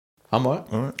I'm all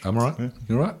right. I'm all right. Yeah.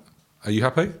 You all right? Are you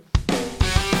happy?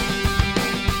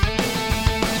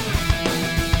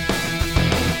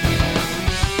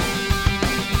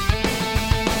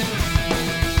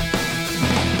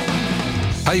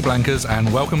 Hey Blankers,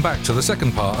 and welcome back to the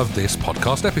second part of this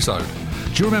podcast episode.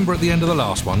 Do you remember at the end of the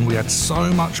last one we had so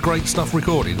much great stuff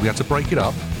recorded we had to break it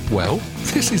up? Well,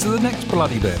 this is the next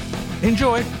bloody bit.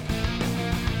 Enjoy!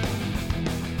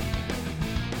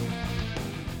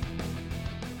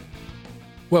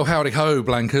 Well, howdy ho,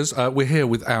 Blankers. We're here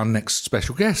with our next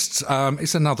special guests.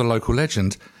 It's another local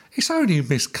legend. It's only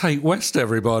Miss Kate West,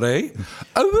 everybody.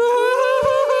 We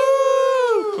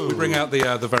bring out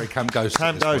the very Camp Ghost.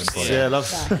 Camp Ghosts, yeah, love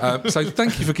So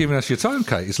thank you for giving us your time,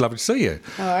 Kate. It's lovely to see you.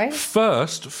 All right.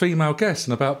 First female guest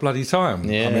in about bloody time.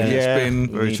 Yeah. I mean, it's Yeah, been...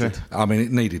 very true. I mean,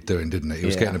 it needed doing, didn't it? It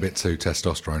was Yeah. getting a bit too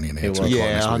testosterone in here. It to was. be quite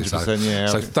Yeah, honest with you. 100%, yeah.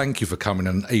 So thank you for coming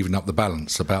and even up the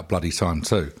balance about bloody time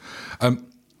too.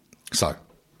 So,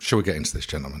 shall we get into this,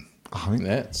 gentlemen?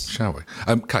 Let's. Shall we?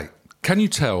 Kate, can you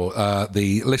tell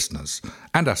the listeners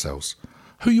and ourselves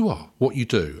who you are, what you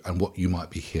do, and what you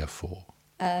might be here for?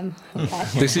 Okay.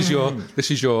 This is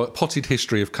your potted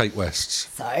history of Kate West's.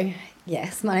 So,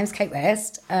 yes, my name's Kate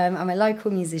West. I'm a local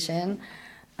musician.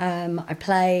 I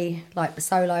play like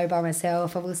solo by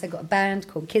myself. I've also got a band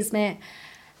called Kismet.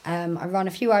 I run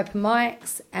a few open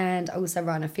mics, and I also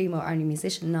run a female-only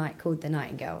musician night called the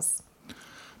Nightingales.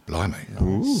 Blimey,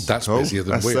 that's cool. busier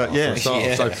than That's, we are. yeah. for a start.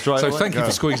 Yeah. So Straight away, thank you go.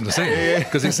 for squeezing us in,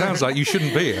 because it sounds like you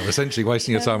shouldn't be here, essentially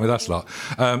wasting your time with us lot.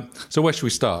 So where should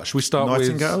we start? Should we start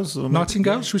Nightingales or with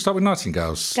Nightingales? Should we start with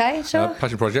Nightingales? Okay, sure.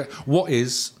 Passion project. What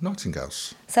is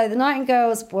Nightingales? So the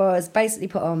Nightingales was basically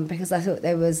put on because I thought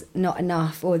there was not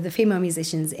enough, or the female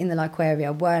musicians in the local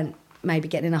area weren't maybe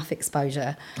getting enough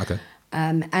exposure. Okay.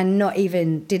 And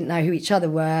didn't know who each other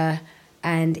were.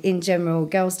 And in general,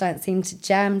 girls don't seem to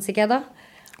jam together.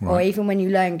 Or Right. even when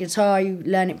you learn guitar, you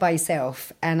learn it by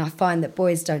yourself. And I find that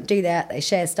boys don't do that. They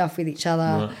share stuff with each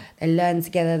other. Right. They learn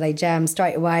together. They jam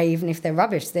straight away. Even if they're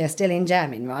rubbish, they're still in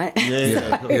jamming, right?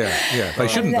 Yeah. Yeah. They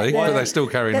shouldn't be, but they're still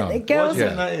carrying the on. Why girls- do you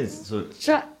think that is?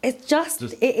 So,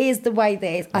 It is the way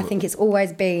that I think it's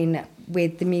always been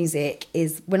with the music.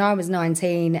 Is when I was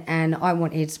 19 and I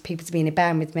wanted people to be in a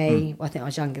band with me. Well, I think I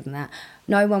was younger than that.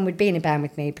 No one would be in a band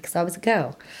with me because I was a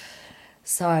girl.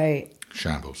 So,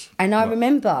 Shambles. and I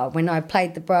remember when I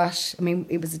played The Brush. I mean,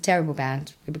 it was a terrible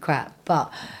band. It was crap.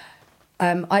 But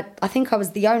I think I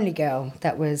was the only girl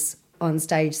that was on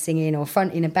stage singing or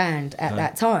fronting a band at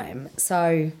that time.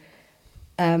 So.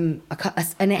 And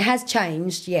it has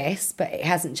changed, yes, but it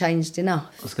hasn't changed enough.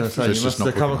 I was going to say, It's you just must have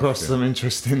not come quick across enough, some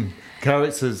interesting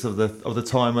characters of the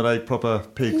time. Are they proper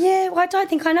pigs? Yeah, well, I don't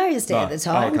think I noticed it No. at the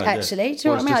time, Okay, yeah. actually. Do you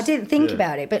know Well, what I mean? it's I didn't think just-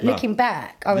 about it, but No. looking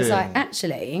back, I was Yeah. like,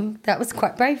 actually, that was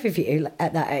quite brave of you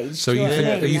at that age. So Do you know what I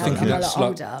think, are mean? you I'm thinking a that's lot like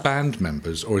older. band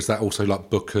members, or is that also like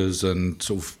bookers and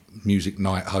sort of music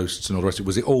night hosts and all the rest of it?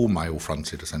 Was it all male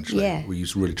fronted essentially? Yeah. Were you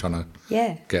really trying to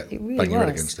Yeah, get it really bang your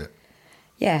head was. against it?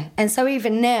 Yeah, and so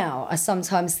even now, I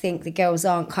sometimes think the girls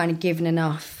aren't kind of given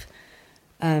enough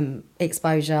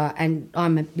exposure, and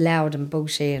I'm loud and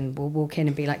bullshit and will walk in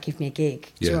and be like, give me a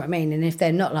gig. Do you Yeah. know what I mean? And if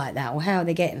they're not like that, well, how are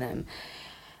they getting them?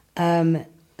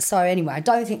 So anyway, I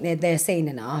don't think they're seen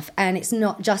enough, and it's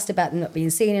not just about them not being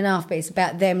seen enough, but it's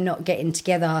about them not getting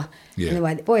together Yeah. in the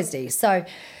way that boys do. So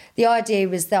the idea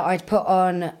was that I'd put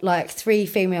on like 3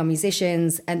 female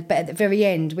musicians, but at the very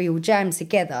end we all jam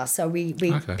together. So we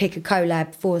Okay. pick a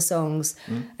collab, 4 songs,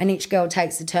 and each girl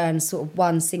takes a turn, sort of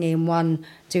one singing, one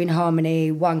doing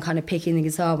harmony, one kind of picking the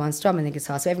guitar, one strumming the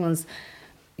guitar. So everyone's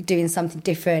doing something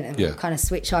different and Yeah. kind of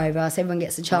switch over. So everyone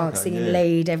gets a chance singing yeah.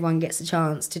 lead, everyone gets a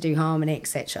chance to do harmony,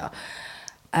 etc.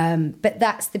 But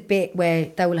that's the bit where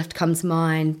they will have to come to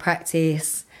mind,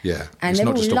 practice. Yeah, And it's they've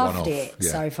not all just a loved one-off. it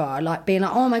Yeah. so far, like being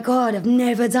like, oh my God, I've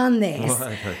never done this.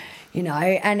 Right, okay. You know,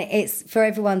 and it's for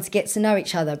everyone to get to know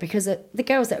each other, because the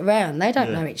girls that are around, they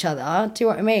don't know each other. Do you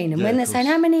know what I mean? And Yeah, when they're of saying,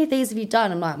 course. how many of these have you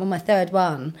done? I'm like, well, my 3rd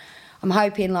one. I'm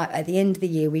hoping like at the end of the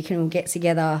year we can all get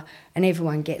together and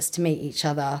everyone gets to meet each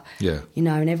other. Yeah. You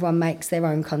know, and everyone makes their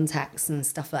own contacts and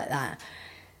stuff like that.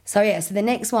 So yeah, so the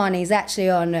next one is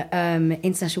actually on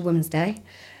International Women's Day.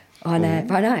 I know,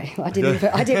 I didn't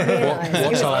realise.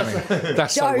 What timing?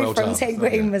 That's so Joe well from done. Ted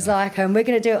Green was like, we're going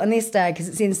to do it on this day because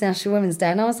it's International Women's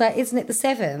Day. And I was like, isn't it the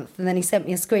 7th? And then he sent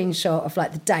me a screenshot of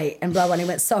like the date and blah, blah, and he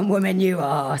went, some woman you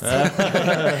are. So,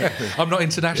 I'm not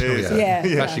international yet.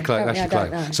 Yeah. That's your claim. That's your Apparently I don't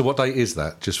claim. know. So what date is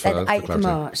that? Just for the 8th of clarity?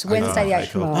 March, Wednesday the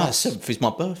 8th of Ah, March. 7th is my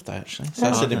birthday, actually. So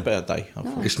it's a birthday.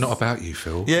 It's not about you,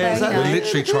 Phil. Yeah, exactly. We're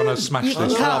literally trying to smash You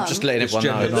this. can't. I'm just letting It's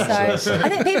everyone know. gender So I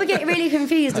think people get really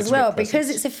confused as well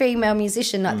because it's a female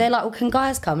musician. Like they're like, well, can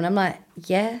guys come? And I'm like,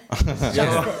 yeah,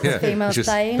 just the females Just-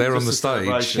 playing. They're on the Just a stage.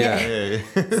 celebration.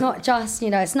 Yeah. It's not just,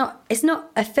 it's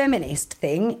not a feminist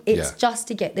thing. It's Yeah. just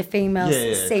to get the females Yeah,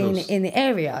 of seen course. in the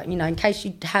area. In case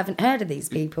you haven't heard of these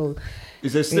people.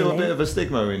 Is there still Really? a bit of a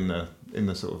stigma in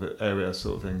the sort of area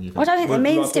sort of thing? You I don't think there Well,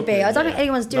 means like to be. I don't think yeah.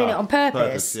 anyone's doing No, it on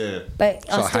purpose. yeah. But It's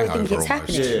I like a still think hangover it's almost.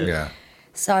 happening. Yeah.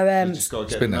 So You just got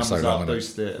to get been the there so numbers long, up, innit?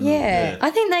 boost it. yeah, I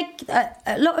think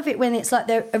a lot of it when it's like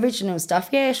the original stuff.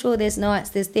 Yeah, sure. There's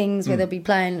nights, there's things where they'll be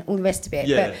playing all the rest of it.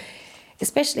 Yeah. But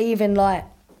especially even like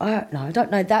I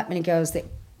don't know that many girls that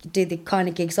do the kind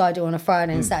of gigs I do on a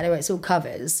Friday and Saturday where it's all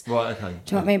covers. Right, okay. Do you know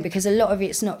what I mean? Because a lot of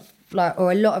it's not like,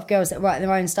 or a lot of girls that write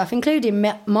their own stuff, including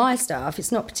my stuff,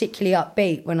 it's not particularly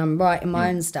upbeat when I'm writing my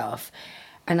own stuff.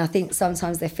 And I think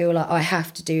sometimes they feel like I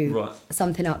have to do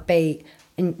something upbeat.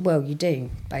 And, well, you do,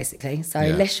 basically. So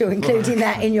unless you're including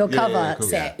that in your cover cool.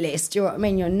 set list, do you know what I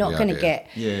mean? You're not going to get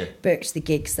booked the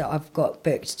gigs that I've got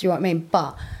booked. Do you know what I mean?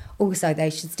 But also they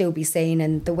should still be seen.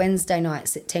 And the Wednesday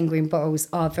nights at 10 Green Bottles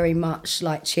are very much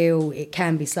like chill. It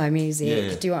can be slow music.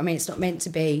 Yeah. Do you know what I mean? It's not meant to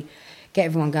be get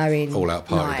everyone going. All out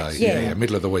party night. day. Yeah.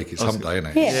 Middle of the week, it's hump day, isn't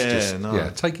it? Yeah. It's just,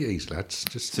 no. take it easy, lads.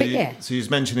 Just So, But so you was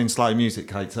mentioning slow music,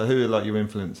 Kate. So who are like your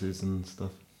influences and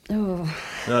stuff? Oh.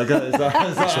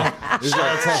 Is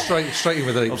that straight in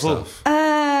with the deep stuff.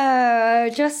 I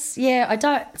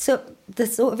don't. So the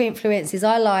sort of influences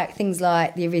I like things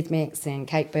like the Eurythmics and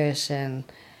Kate Bush and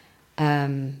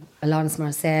Alanis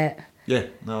Morissette, Yeah,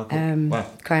 no, cool. Wow.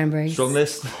 Cranberries, Strong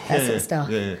list. that sort of stuff.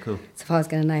 Yeah, cool. So if I was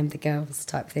going to name the girls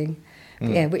type thing. But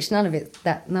yeah, which none of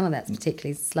that's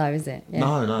particularly slow, is it? Yeah.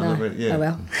 No, not really, yeah. Oh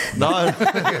well. No.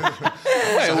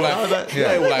 They all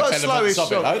have elements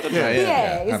of it, though, don't they?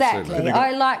 Yeah, exactly. absolutely.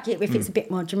 I like it if it's a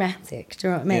bit more dramatic. Do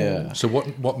you know what I mean? Yeah. So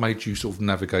what made you sort of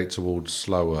navigate towards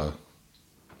slower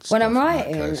When I'm stuff in that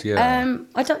writing, case? Yeah.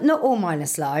 I don't. Not all mine are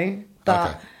slow,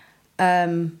 but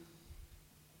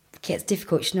it gets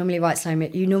difficult. You normally write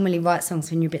songs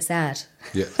when you're a bit sad.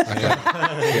 Yeah.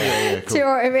 Okay. Do you know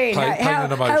what I mean? Pain- Like, pain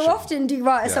and emotion. how often do you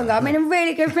write a song? I'm in a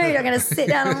really good mood. I'm going to sit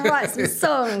down and write some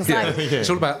songs. Like, It's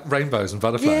all about rainbows and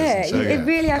butterflies. yeah, and so, you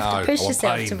really have No, to push I want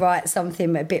yourself pain. to write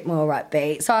something a bit more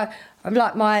upbeat. So I'm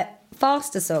like, my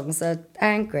faster songs are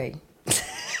angry.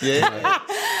 Yeah.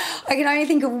 I can only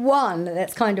think of one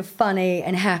that's kind of funny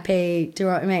and happy. Do you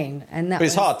know what I mean? And that But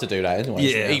it's was- hard to do that, isn't it?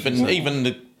 Yeah. Even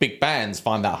the big bands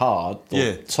find that hard. Or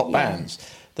Yeah. top bands,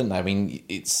 don't they? I mean,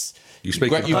 it's You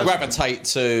speak you of- gravitate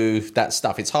to that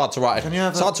stuff. It's hard to write. Can you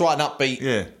have It's a- hard to write an upbeat.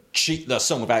 Yeah. The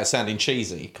song without it sounding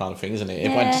cheesy kind of thing, isn't it?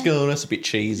 Everyone Yeah. just go, oh, that's a bit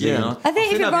cheesy. Yeah. I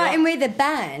think if you're that'd be writing with a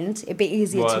band, it'd be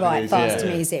easier Right, to write it is, faster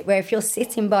yeah. music. Where if you're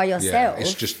sitting by Yeah, yourself,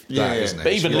 it's just Yeah, that, yeah. isn't it?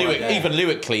 But It's even, right. even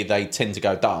lyrically, they tend to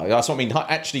go dark. That's what I mean.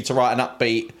 Actually, to write an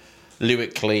upbeat,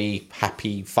 lyrically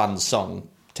happy, fun song,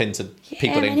 tend to people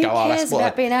man, then who go, oh, that's cares what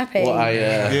about being happy? What I,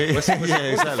 Yeah, exactly.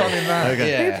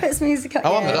 Okay. who puts music up?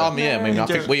 Oh, I mean, I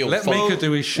think we all Let fall, Mika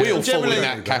do his shit. we all fall in Generally-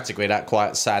 that category, that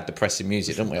quite sad, depressing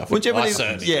music, don't we? I think. Well, generally, I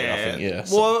certainly do, I think, yeah.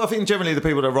 So- Well, I think generally the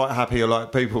people that write happy are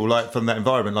like people like from that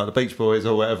environment, like the Beach Boys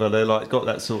or whatever. They're like got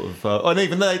that sort of, and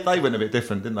even they went a bit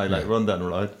different, didn't they? Later on down the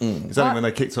road, it's only when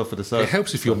they kicked off with the It surf.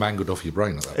 helps if you're mangled off your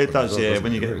brain at that point. It does, as well, yeah. doesn't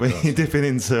When it? you It get really when you're does. dipping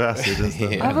into acid and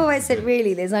stuff. I've always said,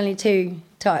 really, there's only two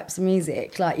types of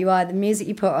music. Like, you either music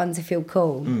you put on to feel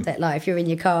cool, that like if you're in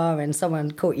your car and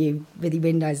someone caught you with your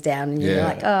windows down and you're Yeah.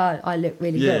 like, oh, I look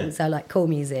really Yeah. good, so like cool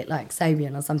music, like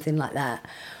Sabian or something like that,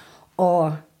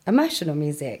 or emotional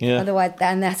music. Yeah. Otherwise,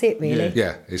 and that's it, really.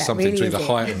 Yeah, it's That something really to is either it.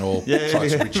 heighten or try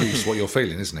to reduce what you're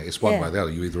feeling, isn't it? It's one Yeah. way or the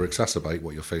other. You either exacerbate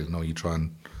what you're feeling or you try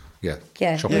and, Yeah,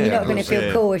 chop and it you're down. not going to feel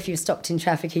Yeah. cool if you're stopped in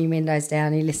traffic and your windows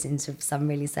down and you listen to some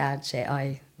really sad shit, are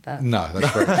you? But No,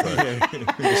 that's very true.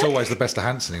 It's always the best of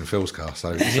Hanson in Phil's car,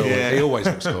 so he always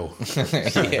looks cool.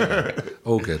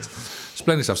 All good.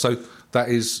 Splendid stuff. So that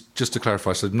is, just to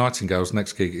clarify, so Nightingale's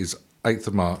next gig is 8th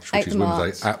of March, which 8th is of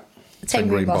Wednesday, March. at 10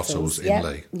 Green Bottles in yeah.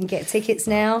 Leigh. You can get tickets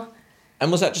now.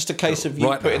 And was that just a case of you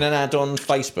Right putting now. an ad on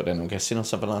Facebook then, I'm guessing, or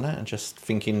something like that, and just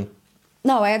thinking,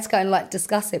 No, I had to go and like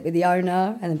discuss it with the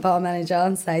owner and the bar manager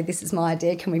and say, this is my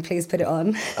idea, can we please put it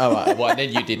on? oh, right, well, and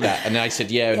then you did that, and they said,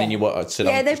 yeah, and then you said,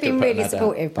 yeah, I'm they've just gonna been put an really ad out.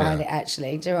 supportive behind Yeah. it,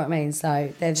 actually. Do you know what I mean?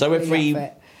 So they've So really every- up for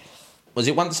it. Was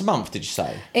it once a month, did you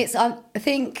say? It's, I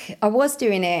think I was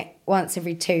doing it once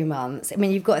every 2 months. I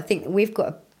mean, you've got to think that we've got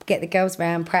to get the girls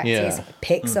round, practice, Yeah.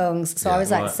 pick songs. So Yeah, I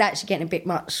was like, right. it's actually getting a bit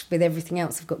much with everything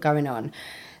else I've got going on.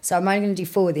 So I'm only going to do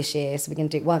 4 this year. So we're going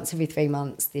to do it once every 3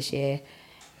 months this year,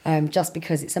 just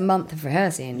because it's a month of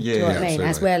rehearsing. do you know what I mean? absolutely.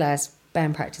 As well as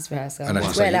band practice rehearsal. And as you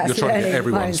as say, well as you're trying to get learning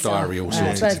everyone's my own stuff, diary all as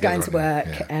sorted well as going to together,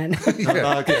 work aren't you? and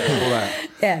All that.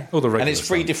 yeah. All the regular And it's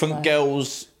 3 stuff. different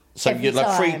girls So every you'll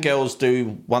have 3 time. girls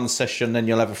do one session, then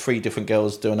you'll have 3 different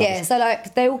girls do another. Yeah, so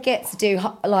like they all get to do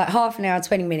like half an hour,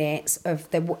 20 minutes of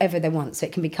whatever they want. So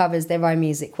it can be covers, their own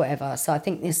music, whatever. So I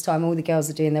think this time all the girls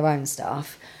are doing their own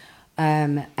stuff,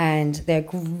 and they're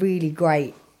really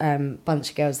great bunch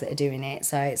of girls that are doing it.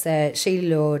 So it's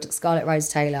Sheila Lord, Scarlett Rose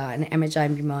Taylor, and Emma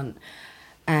Jane Beaumont.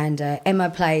 And Emma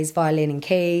plays violin and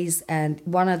keys, and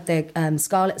one of the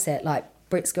Scarlett's at like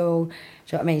Brit School. Do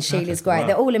you know what I mean? Sheila's great. Wow.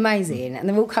 They're all amazing, and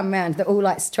they've all come round. They're all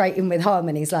like straight in with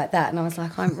harmonies like that, and I was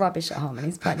like, I'm rubbish at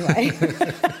harmonies, by the way.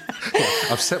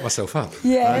 I've set myself up.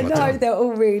 Yeah, Oh, no, damn. they're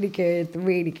all really good,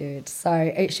 really good. So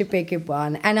it should be a good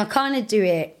one. And I kind of do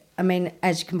it. I mean,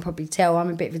 as you can probably tell, I'm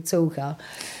a bit of a talker.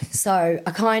 So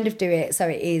I kind of do it so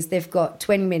it is, they've got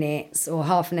 20 minutes or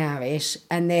half an hour-ish,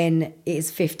 and then it is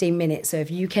 15 minutes. So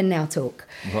if you can now talk.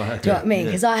 Right, Do you know what I mean? yeah.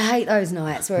 Because I hate those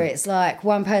nights where it's like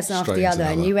one person after Straight the into other,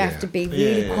 and another, you have yeah. to be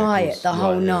really Yeah, of quiet course. the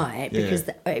whole Right, yeah. night, Yeah. because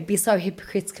it'd be so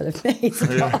hypocritical of me to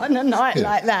put on a night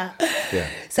like that. Yeah.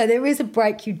 So there is a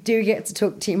break. You do get to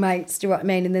talk to your mates. Do you know what I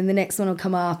mean? And then the next one will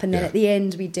come up, and then Yeah. at the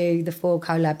end we do the 4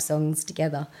 collab songs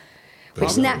together,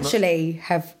 which naturally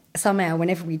have somehow,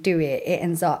 whenever we do it, it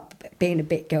ends up being a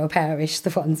bit girl powerish. The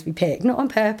ones we pick, not on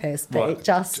purpose, but Right. it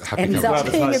just Happy ends girl. up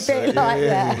being a Gravitas, bit yeah, like yeah,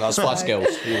 that. Like Spice So- Girls.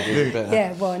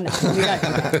 Yeah, well, no, we don't do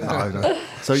that. No, no.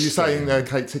 So you're saying,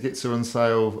 Kate, tickets are on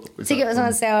sale? Is Tickets that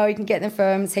on sale. You can get them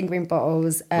from 10 Green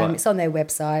Bottles. Right. It's on their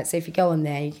website, so if you go on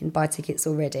there, you can buy tickets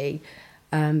already.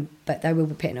 But they will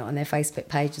be putting it on their Facebook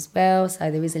page as well.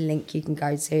 So there is a link you can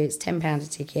go to. It's £10 a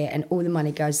ticket, and all the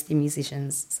money goes to the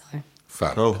musicians. So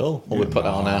Fab. Cool. Cool. Well, we'll put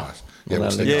that on our. Nice. Yeah, on we'll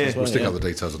our stick, link Yeah. as we'll well, stick yeah. up the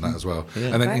details on that as well.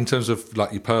 And then in terms of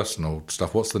like your personal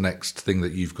stuff, what's the next thing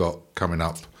that you've got coming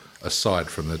up aside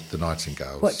from the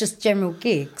Nightingales? what, just general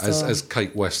gigs? or- as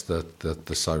Kate West, the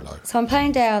solo. So I'm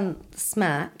playing down the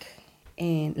Smack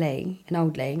in League, an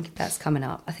old league. That's coming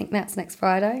up. I think that's next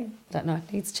Friday. Don't know. I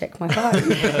need to check my phone.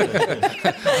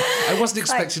 I wasn't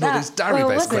expecting all these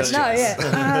dairy-based questions. No,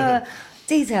 yeah.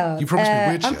 Details. You promised me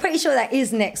widget. I'm pretty sure that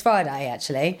is next Friday,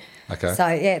 actually. Okay. So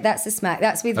yeah, that's the Smack.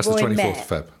 That's with That's the Roy 24th Met.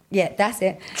 of Feb. Yeah, that's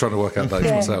it. Trying to work out dates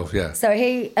myself, yeah. So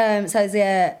he, so there's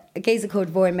a geezer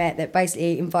called Roy Met that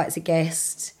basically invites a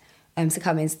guest to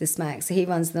come into the Smack. So he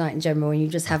runs the night in general, and you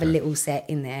just have a little set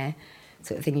in there,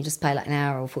 sort of thing. You just play like an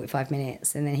hour or 45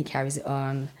 minutes, and then he carries it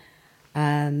on.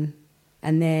 And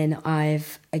then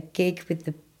I've a gig with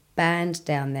the band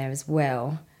down there as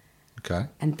well, Okay.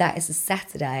 and that is a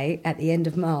Saturday at the end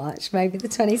of March, maybe the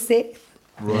 26th.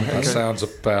 That sounds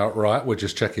about right. We're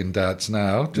just checking dads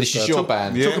now. This Just, is your talk-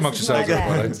 band. Yeah. Talk amongst My yourselves,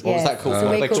 band, everybody. What was that called? So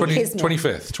we're They called called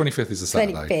 25th. 25th is the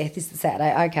Saturday. 25th is the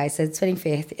Saturday. Okay, so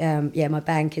 25th, yeah, my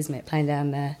band Kismet playing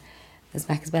down the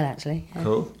Smack as well, actually. Yeah.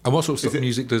 Cool. And what sort of stuff Is it-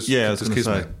 music does, Yeah, I was does gonna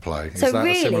Kismet say. play? Is So that a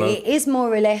really, similar... it is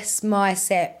more or less my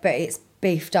set, but it's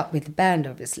beefed up with the band,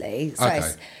 obviously. So,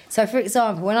 Okay. so for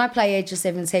example, when I play Edge of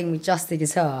 17 with just the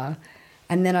guitar,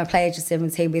 and then I play Edge of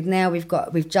 17 with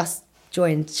we've just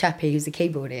joined Chappie, who's a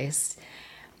keyboardist,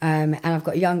 and I've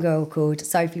got a young girl called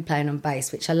Sophie playing on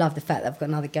bass, which I love the fact that I've got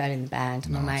another girl in the band,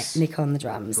 and my mate Nice. Nick on the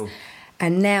drums. Cool.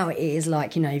 And now it is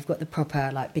like, you've got the proper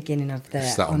like beginning of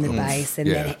It's the that on the on- bass, and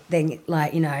yeah. then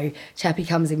like Chappie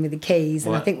comes in with the keys,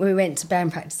 and I Right. think when we went to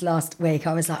band practice last week,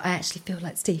 I was like, I actually feel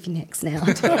like Stevie Nicks now.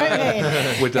 Do you know what I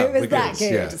mean? We're done, It was we're that good,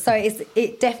 good. yeah. So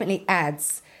it definitely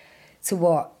adds to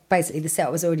what basically the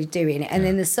set was already doing, and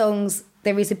then the songs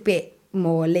there is a bit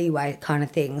more leeway kind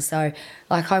of thing. So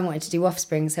like I wanted to do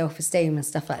Offspring, Self-Esteem and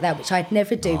stuff like that, which I'd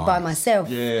never do by myself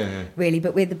Yeah. really,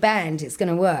 but with the band it's going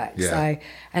to work. Yeah. So,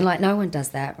 and like no one does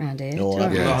that around here. No, Do you know what I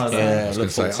mean? Yeah, No, no, I was look going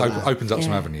to say, forward to that. opens up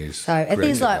some Yeah. avenues. So and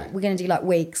things creatively. like we're going to do like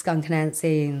Week, Skunk and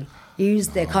Nancy, and use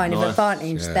the kind of nice.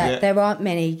 advantage Yeah. that Yeah. there aren't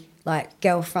many like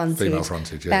girl-fronted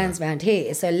Female-fronted, yeah. bands around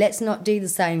here. So let's not do the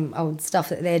same old stuff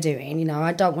that they're doing.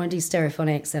 I don't want to do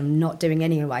Stereophonics. I'm not doing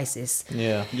any Oasis.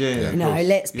 Yeah. Yeah.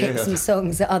 Let's pick Yeah. some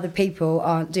songs that other people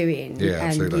aren't doing Yeah, and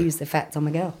absolutely. use the fact I'm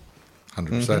a girl.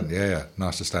 100%, yeah.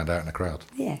 Nice to stand out in a crowd.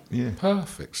 Yeah. Yeah.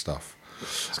 Perfect stuff. I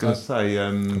was going to say,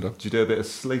 do you do a bit of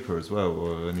Sleeper as well,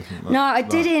 or anything like that? No, I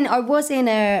didn't. I was in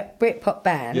a Britpop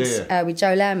band Yeah. with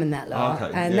Joe Lamb and that lot,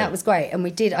 Okay, and yeah. that was great. And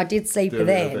I did Sleeper Do a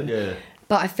little then. bit, yeah.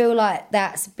 But I feel like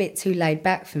that's a bit too laid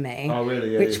back for me. Oh,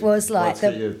 really? Yeah, which yeah. was like to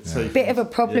get your the teeth bit of a in.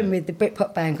 problem Yeah. with the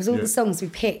Britpop band, because all Yeah. the songs we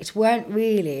picked weren't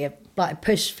really a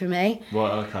push for me.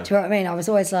 Right, okay. Do you know what I mean? I was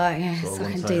always like, yes, Sort of I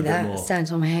want can to do say a bit that. more.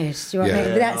 Stand on my head. Do you know what I Yeah.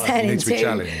 mean? Without Yeah, sounding You need to be too.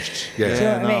 challenged. Do you know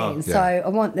Yeah. what I no, mean? yeah. So I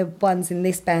want the ones in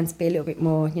this band to be a little bit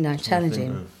more,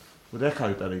 challenging. Would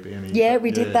Echo Belly be any? Yeah,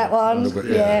 we did that one.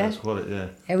 Yeah. That's quality, yeah.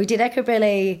 Yeah, we did Echo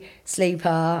Billy,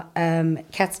 Sleeper,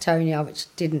 Catatonia,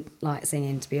 which didn't like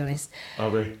singing, to be honest. Oh,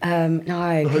 really?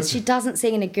 No, because she doesn't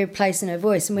sing in a good place in her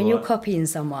voice. And when you're Right. copying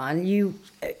someone, you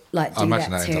like do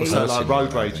imagine that that too. in So like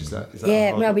Road Rage, is that?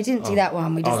 Yeah, no, we didn't do that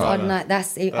one. We just, Oh, no, I no. don't know,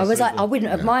 that's it. I That's was like, it. I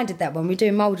wouldn't have minded that one. We're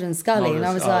doing Mulder and Scully, and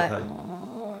I was like,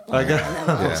 Okay.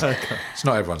 Yeah. It's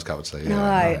not everyone's cup of tea. no.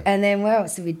 Yeah, And then where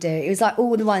else did we do? It was like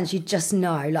all the ones you just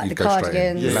know, like You'd the go straight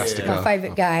in. Cardigans, Yeah. my Elastica.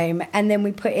 favourite game. And then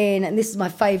we put in, and this is my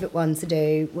favourite one to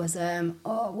do, was,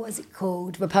 what was it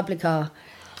called? Republica.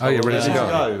 Oh, you're ready to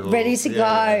go. Ready to go.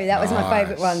 That was my Nice.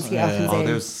 favourite one to get up and Oh,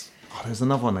 do. there's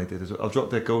another one they did as well. I'll drop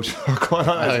Dead Gorgeous. I quite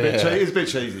like that. It's a bit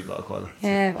cheesy, but I quite like it.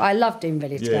 Yeah, I loved doing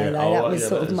Ready to Yeah, Go though. oh, That was yeah,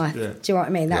 sort that of my. is, yeah. Do you know what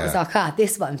I mean? That was Yeah. like,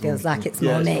 this one feels like it's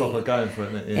Yeah, more it's me. proper going for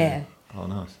it, isn't it? Yeah. Oh,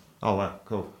 nice. Oh, wow,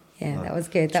 cool. Yeah, Right. that was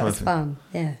good. That Trying was to- fun.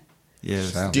 Yeah. Yeah.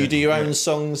 Sound. Do you do your own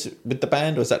songs with the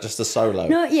band, or is that just a solo?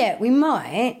 Not yet. We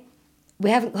might. We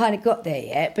haven't kind of got there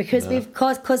yet because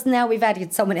because now we've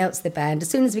added someone else to the band. As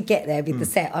soon as we get there with the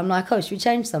set, I'm like, oh, should we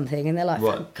change something? And they're like,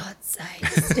 Right. for God's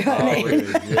sake. Do you know what I Oh, mean?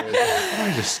 really? Yeah.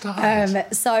 Oh, you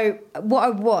started. So what I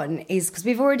want is, because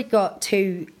we've already got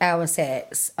 2-hour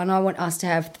sets, and I want us to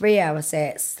have 3-hour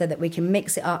sets so that we can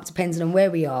mix it up depending on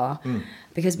where we are.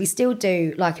 Because we still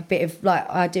do like a bit of, like,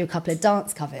 I do a couple of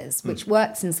dance covers, which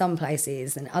works in some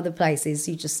places, and other places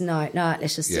you just know, no,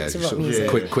 let's just Yeah, stick to just rock sort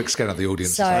of music. quick scan of the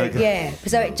audience. So yeah,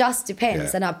 so it just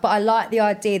depends, Yeah. but I like the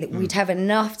idea that we'd have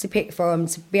enough to pick from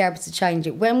to be able to change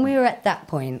it when we're at that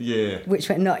point. Yeah. Which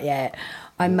we're not yet.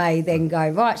 I may then go,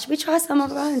 right, should we try some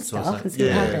of our own stuff and see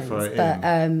what happens? throw it But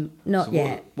not So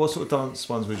yet. what sort of dance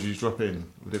ones would you drop in?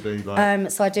 Would it be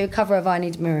like? So I do a cover of I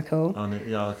Need a Miracle,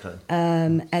 Yeah, okay.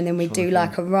 and then we do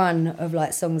like a run of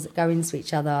like songs that go into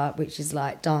each other, which is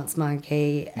like Dance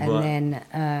Monkey, and Right.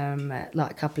 then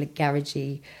like a couple of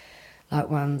garagey like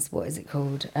ones. What is it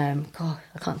called? God,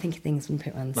 I can't think of things when you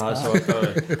put on the No, spot. it's all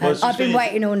right, Well, it's I've just been really-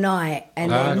 waiting all night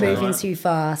and then okay. moving too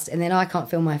fast, and then I can't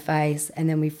feel my face, and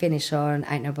then we finish on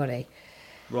Ain't Nobody.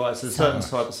 Right, so certain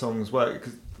type of songs work.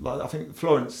 Cause, like, I think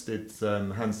Florence did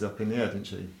Hands Up in the Air, didn't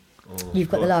she? Or, You've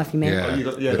got the laugh, you mean? Yeah. Oh, you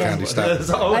got, The candy stamp.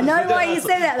 I know why you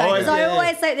said that, though, because I yeah.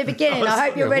 always say at the beginning, I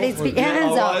hope you're ready to put your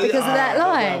hands up because of that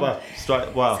line.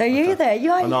 Wow. So you there,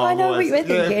 I know what you were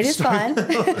thinking, it's fine.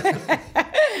 fine.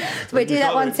 So we do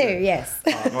that one too, yes.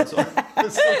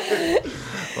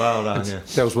 Well done, yeah.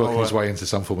 Dale's working his way into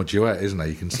some form of duet, isn't he?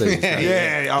 You can see.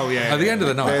 Yeah, oh yeah. At the end of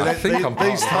the night, I think I'm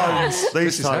these tones, This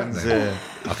these is tones, happening. yeah.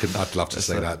 I'd love to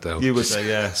see that, Dale. You would say,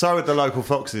 yeah. So would the local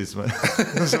foxes, mate.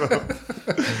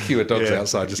 Queue of dogs Yeah.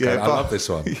 outside just Yeah, going, I but- love this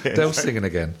one. Yeah, Dale's singing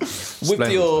again. With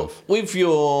Splendid your stuff. with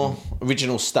your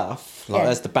original stuff, like Yeah.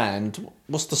 as the band,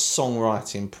 what's the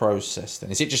songwriting process then?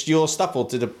 Is it just your stuff, or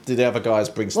did the other guys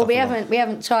bring stuff? Well, we along?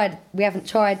 haven't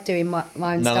tried doing my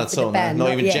own None stuff at with the all. band.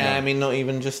 Not even yet. jamming. Not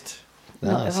even just. No,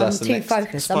 Not, so I'm that's the too next.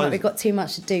 focused. I'm like, we've got too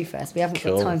much to do first. We haven't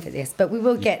Cool. got time for this, but we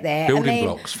will get there. Building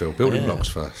blocks, Phil. Building blocks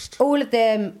first. All of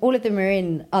them are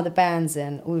in other bands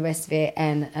and all the rest of it.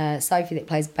 And Sophie that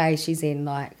plays bass, she's in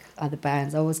like other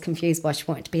bands. I was confused why she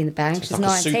wanted to be in the band. She's like a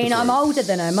 19. I'm supergroup. older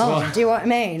than her mum. Do you know what I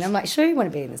mean? I'm like, sure, you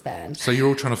want to be in this band. So you're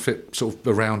all trying to fit sort of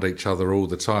around each other all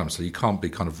the time, so you can't be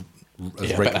kind of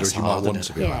as Yeah, but regular that's as you hard, might want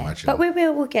isn't to be, I Yeah, imagine. but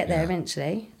we'll get there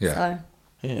eventually. Yeah. So,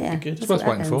 Yeah, yeah, it'd be good. It's that's worth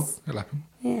what waiting for. happens. It'll happen.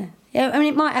 Yeah. Yeah, I mean,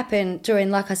 it might happen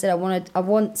during, like I said, I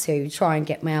want to try and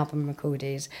get my album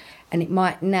recorded, and it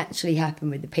might naturally happen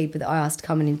with the people that I asked to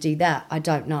come in and do that. I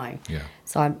don't know. Yeah.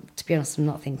 So, to be honest, I'm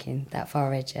not thinking that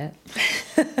far ahead yet.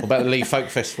 What about the Lee Folk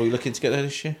Festival? You looking to get there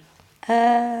this year?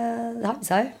 I hope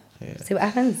so. See what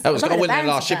happens. That was. I've I got went there a band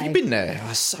last year. Have you today. been there? Oh,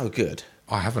 it's so good.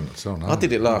 I haven't, so no. I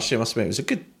did it last year. Must admit, it was a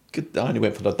good. I only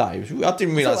went for the day. I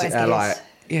didn't realise always it. good. Like,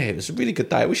 yeah, it was a really good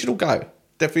day. We should all go.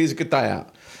 Definitely is a good day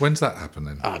out. When's that happen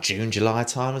then? June, July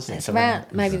time, isn't it? It's Something around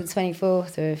like maybe the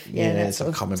 24th of, Yeah, that it's sort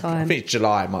a of common. I time. think it's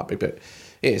July, it might be, but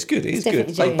yeah, it's good. It's good.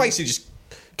 definitely They June. basically just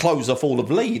closed off all of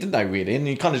Lee, didn't they? Really, and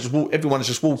you kind of just everyone's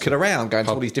just walking around, going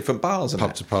to all these different bars and Pub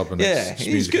that. to pub and yeah, it's it's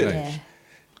music good. in it. Yeah.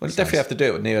 We'll definitely have to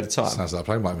do it near the time. Sounds like a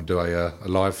plan. Might even do a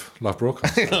live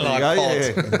broadcast. Like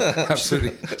pod.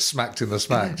 Absolutely smacked in the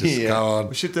smack. Just Yeah. go on.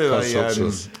 We should do Close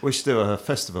sources. a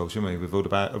festival, shouldn't we? With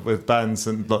all with bands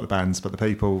and not the bands, but the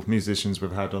people, musicians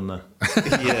we've had on the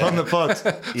on the pod.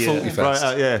 40 Fest.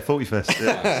 Right, 40 Fest.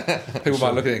 Yeah. People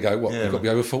might look at it and go, "What? Yeah. You've got to be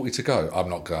over 40 to go." I'm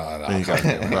not going. I can't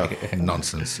do it.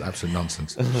 Nonsense. Absolute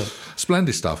nonsense.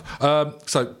 Splendid stuff.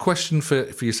 So, question for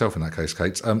yourself in that case,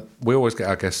 Kate. We always get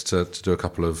our guests to do a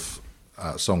couple of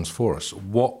songs for us.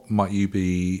 What might you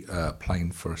be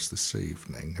playing for us this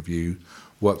evening? Have you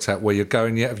worked out where you're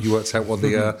going yet? Have you worked out what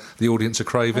the audience are I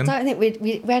craving? don't think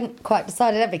we hadn't quite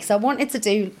decided that, because I wanted to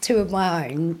do 2 of my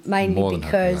own, mainly More than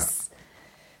happy with because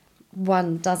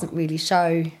one doesn't really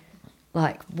show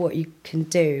like what you can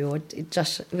do, or I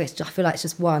feel like it's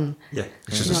just one. Yeah.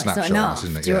 It's just a It's not snapshot, enough,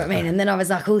 isn't it? do you know what I mean? And then I was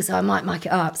like, also, I might muck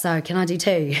it up, so can I do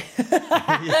 2?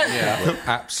 We're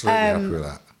absolutely happy with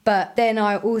that. But then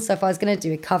I also, if I was going to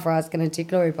do a cover, I was going to do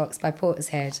Glory Box by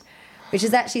Portishead, which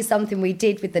is actually something we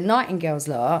did with the Nightingales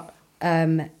lot,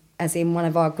 as in one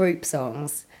of our group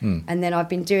songs. And then I've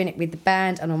been doing it with the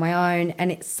band and on my own,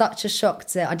 and it's such a shock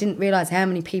to, I didn't realise how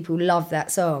many people love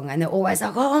that song, and they're always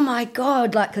like, oh my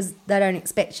God, like, because they don't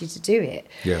expect you to do it.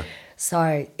 Yeah.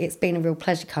 So it's been a real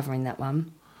pleasure covering that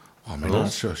one. I mean,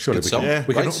 surely Good song.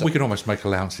 we can almost make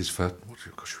allowances for,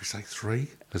 should we say 3?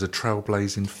 There's a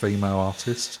trailblazing female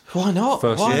artist. Why not?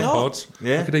 First Why in the not? pod.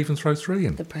 Yeah. We could even throw 3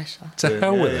 in. The pressure. To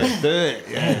hell with it. Do it.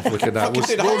 Yeah. We could, Fucking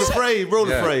do the Rule whole- of 3. Rule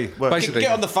Yeah. of 3. Well, Basically-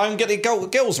 Get on the phone, get the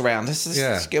girls around. Let's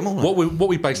get them on. What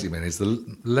we basically mean is the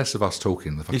less of us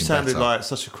talking, the fucking you sounded better. like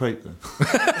such a creep then.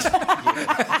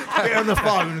 Get on the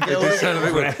phone and get all It sounded a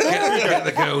bit weird. Get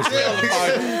the girls round.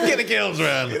 Get the girls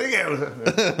around.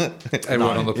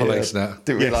 Everyone on the police now.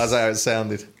 Didn't realise how it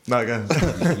sounded. No,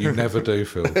 go. You never do,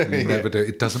 Phil. You never do.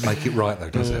 It doesn't make it right, though,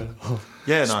 does it?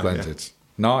 Yeah, no. Splendid.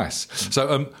 Nice.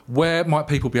 So, where might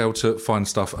people be able to find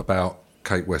stuff about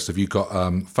Kate West? Have you got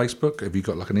Facebook? Have you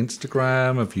got like an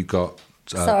Instagram? Have you got...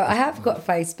 So I have got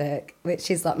Facebook,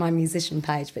 which is like my musician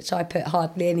page, which I put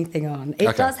hardly anything on. It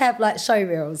Okay. does have like show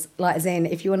reels, like as in,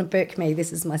 if you want to book me,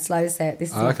 this is my slow set,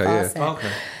 this is my Okay, fast yeah.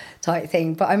 set, type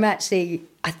thing. But I'm actually,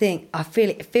 I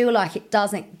feel like it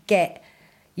doesn't get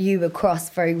you across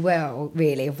very well,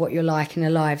 really, of what you're like in a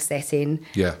live setting.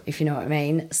 Yeah. If you know what I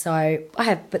mean. So I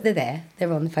have, but they're there.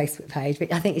 They're on the Facebook page.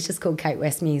 But I think it's just called Kate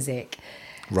West Music.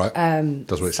 Right.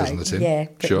 That's what it says on the tin. Yeah,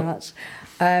 pretty Sure. much.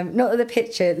 Not that the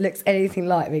picture looks anything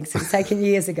like me, because it was taken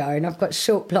years ago, and I've got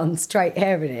short blonde straight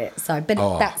hair in it. So, but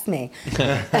that's me.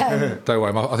 Don't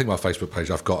worry. I think my Facebook page,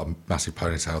 I've got a massive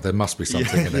ponytail. There must be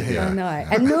something in it. Yeah. I know.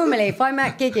 And normally, if I'm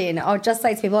at gigging, I'll just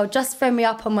say to people, just friend me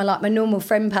up on my normal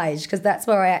friend page, because that's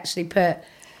where I actually put.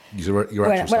 Your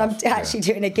When actual I'm stuff. actually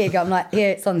doing a gig, I'm like,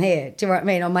 here, it's on here. Do you know what I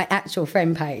mean? On my actual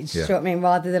friend page. Yeah. Do you know what I mean?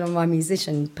 Rather than on my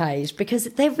musician page, because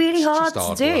they're really hard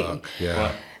Just to do. work.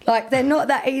 Yeah. Like, they're not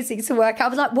that easy to work out. I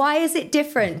was like, why is it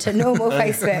different to normal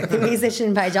Facebook, the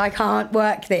musician page? I can't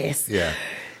work this. Yeah.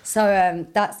 So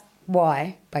that's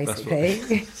why,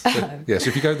 basically. Yeah, so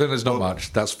if you go there, there's not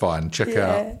much. That's fine. Check Yeah.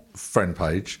 out friend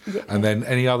page, and then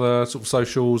any other sort of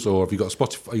socials, or have you got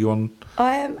Spotify? Are you on?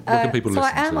 I am. can people So I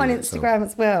listen am to on it, Instagram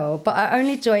as well, but I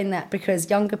only joined that because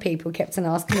younger people kept on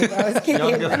asking me where I was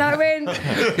gigging, and I went,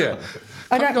 Yeah.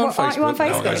 "I Can't you don't. go on Aren't you on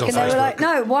Facebook? No, Facebook?" it's on and they were Facebook. like,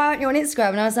 "No, why aren't you on Instagram?"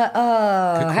 And I was like,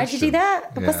 "Oh, Good how'd you question. do that?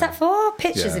 Yeah. What's that for?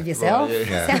 Pictures Yeah. of yourself?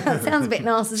 Yeah. Sounds a bit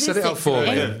narcissistic." Set it up for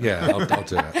me. Yeah, I'll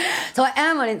do it. So I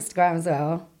am on Instagram as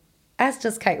well, as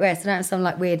just Kate West. I don't have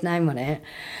some weird name on it.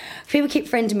 People keep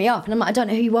friending me up, and I'm like, I don't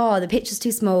know who you are. The picture's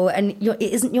too small, and it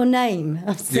isn't your name.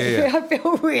 I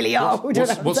feel really old.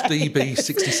 What's DB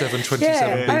 6727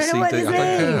 Yeah, I don't know what BCD? this I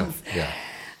don't means. care.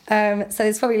 Yeah. So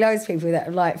there's probably loads of people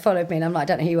that have followed me, and I'm like, I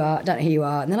don't know who you are, I don't know who you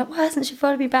are. And they're like, why hasn't she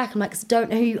followed me back? I'm like, 'cause I don't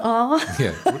know who you are.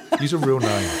 Yeah. Use a real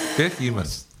name. Be human.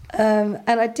 And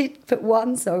I did put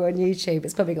one song on YouTube.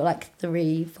 It's probably got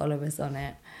 3 followers on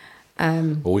it.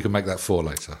 Or we can make that 4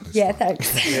 later. It's Yeah, fine.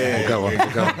 thanks. We'll go on.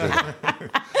 We'll go and do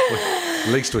that.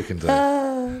 Least we can do.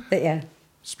 But yeah.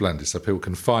 Splendid. So people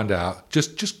can find out.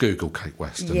 Just Google Kate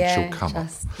West and Yeah, she'll come up.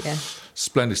 yeah.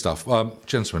 Splendid stuff.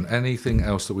 Gentlemen, anything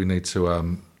else that we need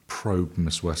to probe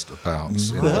Miss West about?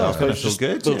 That's all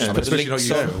good. We'll just put the Especially links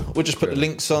not on. you. We'll just put the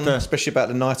links on, especially about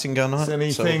the Nightingale night. Is there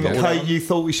anything, So- Kate, you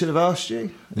thought we should have asked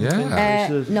you? Yeah.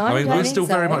 No, I mean, don't we're think still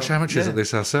so. very much amateurs at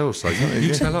this ourselves. So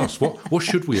you tell us. What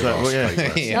should we have asked Kate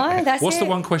West? No, that's What's it. the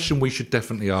one question we should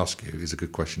definitely ask you? Is a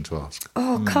good question to ask.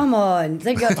 Oh, come on.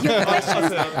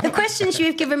 The questions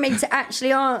you've given me to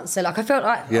actually answer, I felt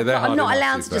like Yeah, they're I'm hard not enough,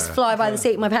 allowed to to be just fair. fly by the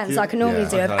seat of my pants like I normally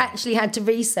do. I've okay. actually had to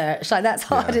research. That's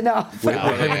hard enough. We're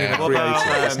hemming in What about,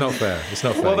 creative. It's not fair. It's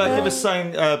not fair. What about give us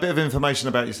a bit of information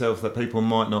about yourself that people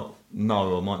might not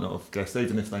know or might not have guessed,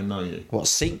 even if they know you? What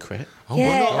secret?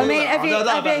 Yeah, well, I mean, I don't know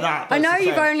about that, I know that's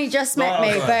you've okay. only just met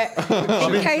me, Right.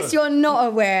 but in case you're not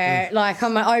aware,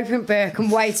 I'm an open book, I'm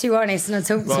way too honest and I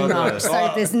talk too Right, much, right.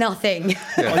 so there's nothing.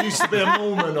 I used to be a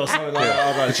Mormon or something like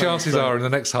that. The chances are, in the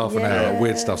next half an hour,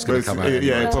 weird stuff's going to come out. Yeah,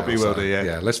 anyway, it probably so, will do,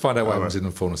 yeah. Let's find out what happens in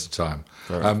the fullness of time.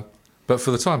 But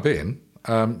for the time being,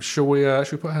 shall we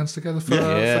put hands together for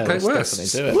Yeah, Kate let's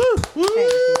West? definitely do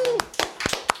it.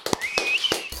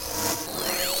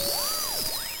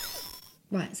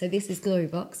 Right, so this is Glory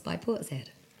Box by Portishead.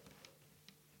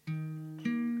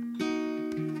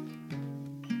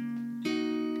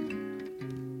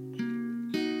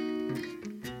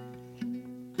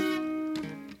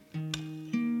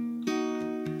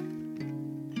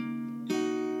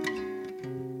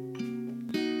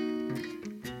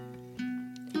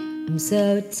 I'm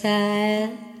so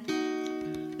tired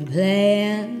of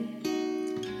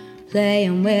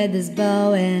playing with this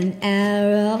bow and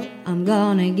arrow. I'm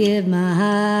gonna give my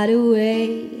heart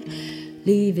away,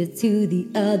 leave it to the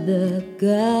other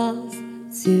girls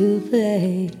to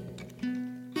play.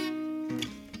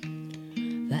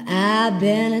 But I've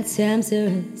been a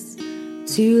temptress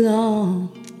too long.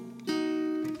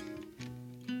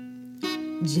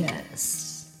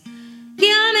 Just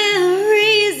give me a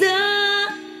reason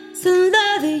to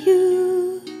love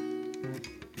you.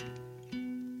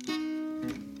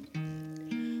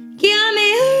 Give me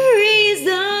a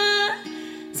reason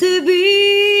to be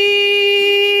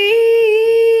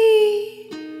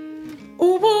a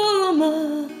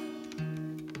woman.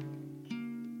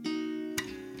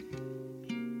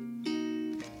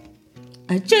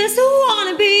 I just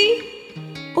wanna be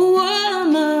a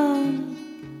woman.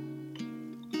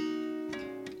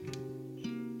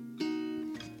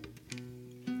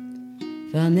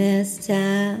 From this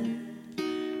time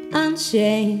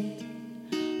unchained,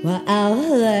 while I was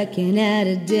looking at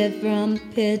a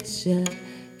different picture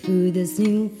through this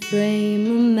new frame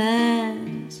of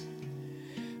mind.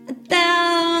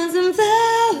 1,000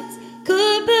 flowers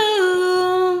could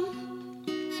bloom.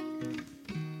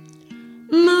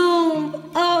 Move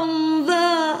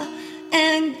over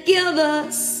and give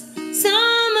us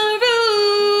some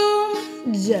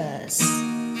room. Just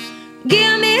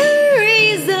give me a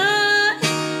reason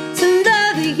to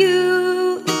love you.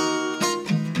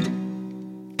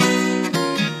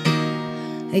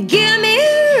 Give me a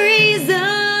reason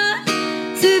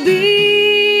to be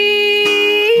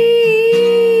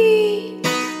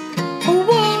a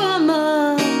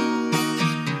woman.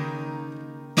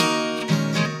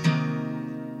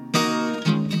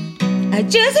 I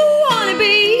just wanna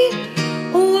be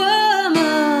a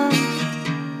woman.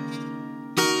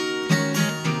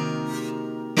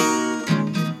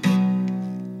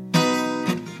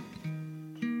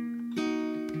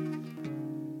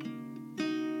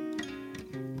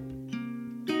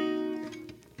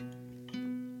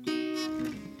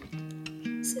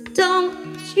 So don't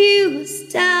you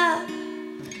stop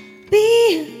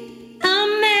being a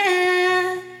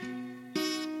man.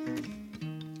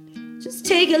 Just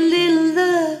take a little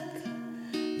look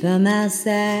from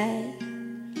outside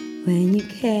when you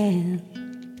can.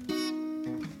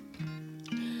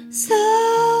 So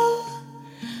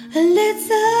a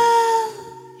little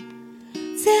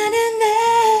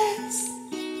tenderness,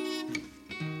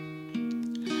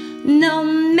 no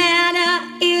matter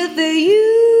if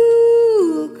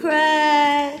you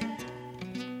cry.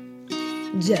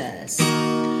 Just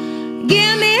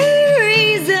give me a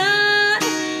reason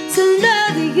to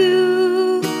love you.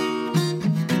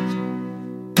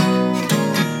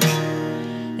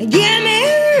 Give me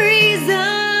a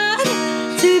reason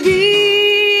to be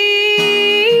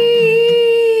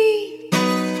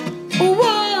a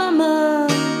woman.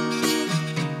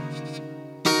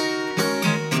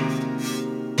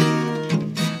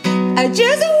 I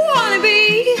just wanna be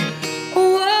a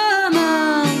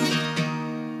woman.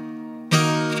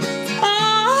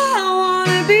 All I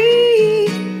wanna be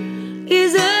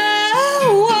is a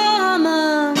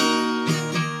woman.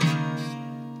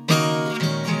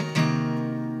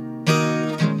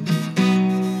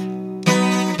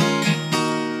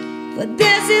 But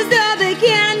this is the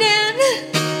beginning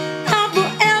of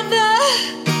forever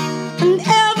and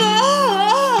ever.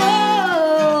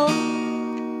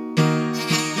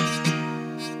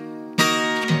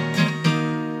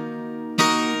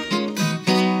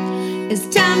 It's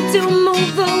time to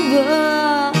move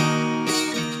over.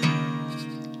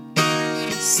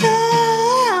 So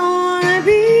I wanna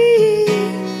be.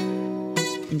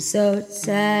 I'm so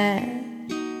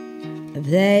tired of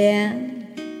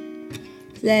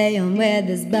playing with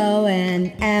this bow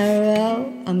and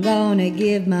arrow. I'm gonna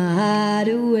give my heart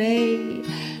away,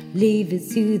 leave it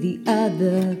to the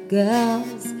other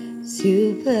girls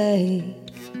to play.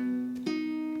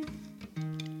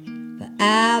 But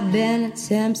I've been a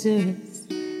temptress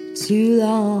too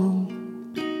long.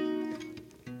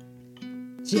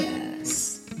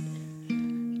 Just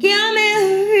give me a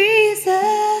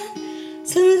reason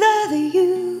to love you.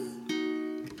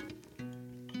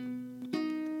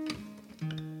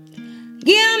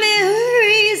 Give me a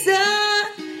reason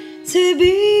to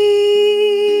be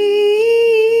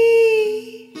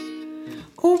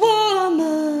a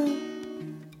woman.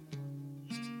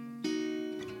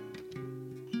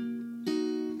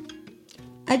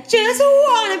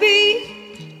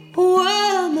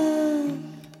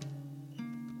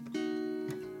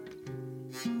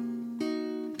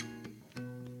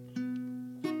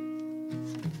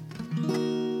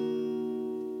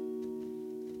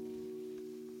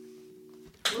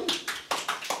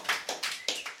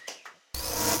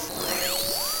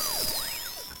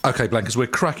 Okay, Blankers, we're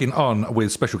cracking on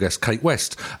with special guest Kate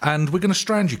West, and we're going to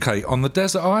strand you, Kate, on the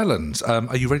desert island.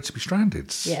 Are you ready to be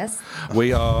stranded? Yes.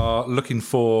 We are looking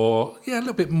for, a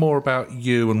little bit more about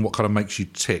you and what kind of makes you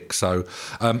tick. So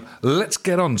let's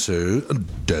get on to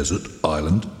Desert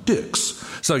Island Dicks.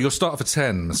 So you'll start for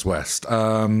 10, Miss West.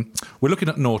 We're looking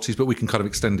at noughties, but we can kind of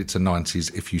extend it to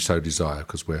 90s if you so desire,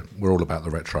 because we're all about the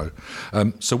retro.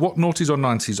 So what noughties or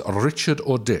 90s, Richard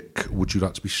or Dick, would you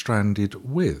like to be stranded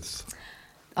with?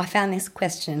 I found this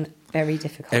question very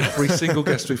difficult. Every single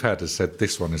guest we've had has said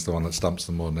this one is the one that stumps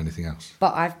them more than anything else.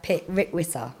 But I've picked Rick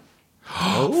Wisser.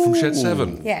 From Shed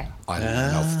 7? Yeah. I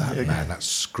love that man, that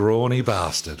scrawny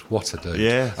bastard. What a dude.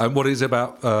 Yeah. And what is it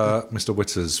about Mr.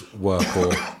 Witter's work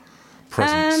or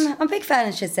presence? I'm a big fan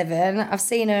of Shed 7. I've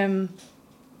seen him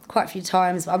quite a few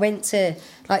times. I went to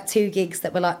like 2 gigs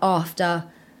that were like after,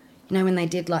 when they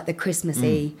did like the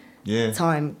Christmassy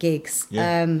time gigs.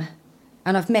 Yeah.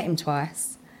 And I've met him twice.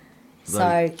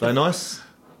 They nice?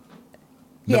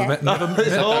 Never met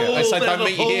They say don't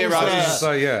meet your heroes.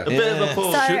 So, yeah. A bit of a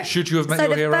pause. Should you have met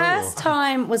your hero? So the first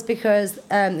time was because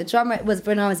the drummer was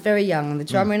when I was very young. The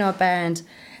drummer in our band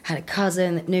had a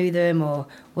cousin that knew them or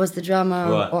was the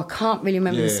drummer. Right. Or I can't really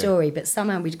remember the story, but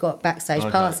somehow we'd got backstage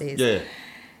passes. Yeah.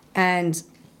 And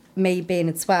me being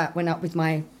a twat went up with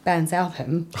my band's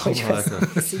album, which was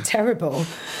obviously terrible,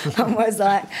 and was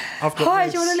like, hi,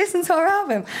 do you want to listen to our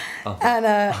album?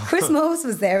 And Chris Morse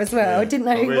was there as well. I didn't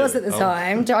know who he was at the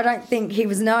time. I don't think he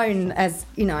was known as,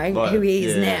 who he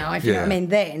is now, if you know what I mean,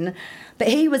 then. But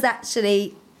he was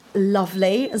actually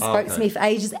lovely and spoke to me for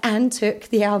ages and took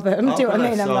the album. Do you know what I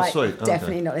mean? I'm like, sweet.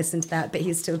 definitely not listening to that, but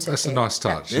he still took it. That's a nice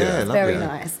touch. Yeah, Very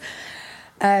nice.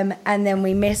 And then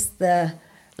we missed the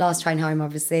last train home,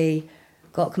 obviously,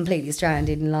 got completely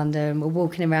stranded in London. We're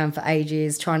walking around for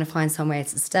ages, trying to find somewhere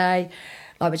to stay.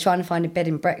 Like, we're trying to find a bed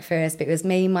and breakfast, but it was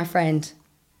me, my friend,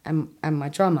 and my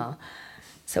drummer.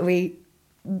 So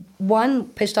one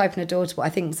pushed open a door to what I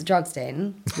think was a drugs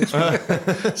den, which we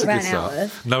ran out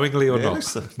of. Knowingly or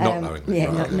not? Not knowingly. Yeah,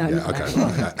 right. no, Okay.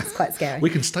 It's quite scary. We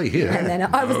can stay here. And then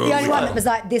I was the only one that was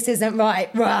like, this isn't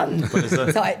right, run,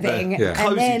 type thing. Yeah.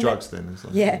 And Cozy drugs then. It's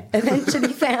like,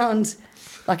 eventually found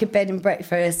like a bed and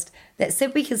breakfast that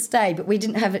said we could stay, but we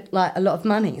didn't have like a lot of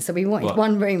money, so we wanted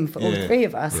one room for all 3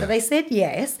 of us. So they said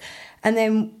yes, and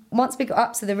then once we got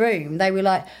up to the room, they were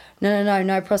like,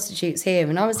 no prostitutes here,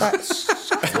 and I was like,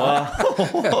 wow.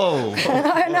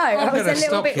 I know. I was a little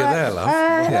stop bit you like, there, love.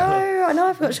 no, I know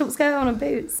I've got short skirt on and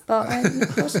boots, but I'm not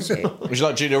a prostitute. Which is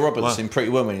like Julia Roberts in Pretty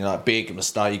Woman. You're like, big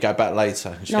mistake, you go back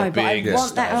later. She No, got but big I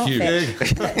want that outfit.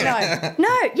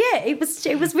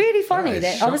 It was really funny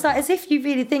that I was like, as if you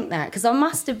really think that, because I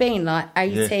must have been like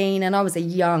 18 and I was a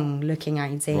young looking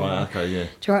 18. Right, okay, yeah.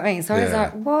 Do you know what I mean? So I was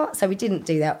like, what? So we didn't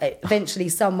do that. Eventually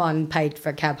someone paid for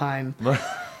a cab home. Do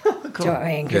you know what I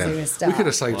mean? Because we were stuck. We could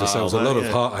have saved ourselves a lot of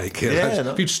heartache here.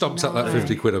 If you'd stomped up that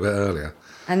 50 quid a bit earlier.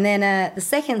 And then the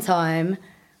second time,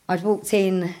 I'd walked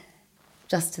in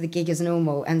just to the gig as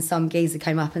normal, and some geezer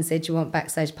came up and said, do you want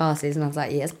backstage passes? And I was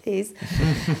like, yes, please.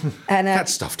 And That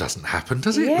stuff doesn't happen,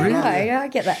 does it? yeah, Really? no, I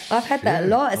get that. I've had that a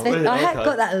lot. I had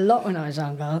got that a lot when I was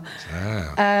younger.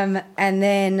 And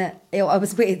then I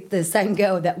was with the same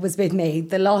girl that was with me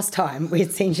the last time we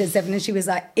had seen Shed 7, and she was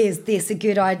like, is this a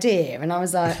good idea? And I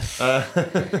was like,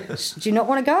 do you not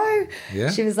want to go?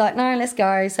 Yeah. She was like, no, let's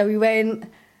go. So we went.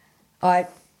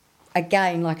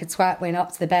 Again, like a twat, went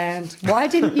up to the band. Why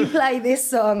didn't you play this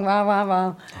song? Rah, rah,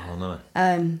 rah. Oh, no.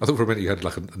 I thought for a minute you had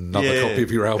like another copy of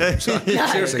your album. So,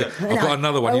 seriously, I've got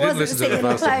another one. You didn't listen to the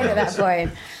first one. at that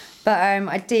point. But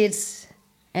I did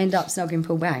end up snogging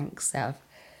Paul Banks out of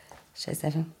Show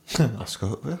 7. That's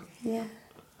got Yeah.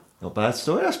 not a bad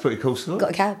story. That's a pretty cool story. Got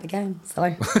a cab again, so.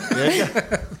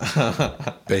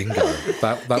 Bingo.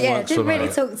 That Yeah, works for me.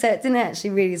 didn't actually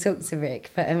really talk to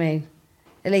Rick, but I mean,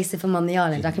 at least if I'm on the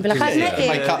island, I can be like, I've met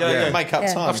Make him. up, make up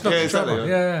Yeah. time. I've snuck the exactly. drummer.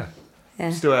 Yeah. Yeah.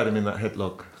 Still had him in that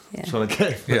headlock. Yeah. Trying to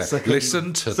get him. Yeah.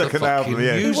 Listen to the second fucking album,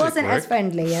 yeah. He music, wasn't as Rick.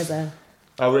 friendly as a.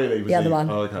 Oh, really? Was The other he? one.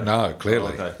 Oh, okay. No,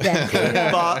 clearly. Oh, okay.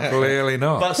 Yeah. But Clearly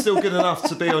not. still good enough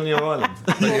to be on your island.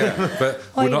 yeah, but Well,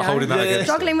 we're you not know, holding that against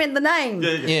struggling with the name.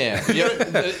 Yeah. You're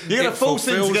going to force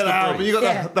him to fulfills get the out, but brief. you got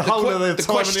Yeah. the whole of the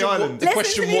time on the island. The Listen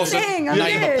question to me wasn't sing, I'm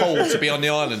name good. a Paul to be on the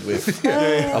island with. Name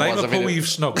Otherwise, a I mean, Paul you've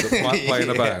snogged that might play in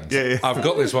a band. Yeah. I've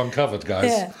got this one covered,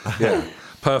 guys. Yeah.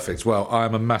 Perfect. Well,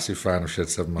 I'm a massive fan of Shed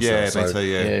 7 myself. Yeah, me so too,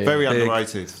 yeah. Yeah, Very big-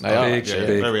 underrated. They are, Big, actually.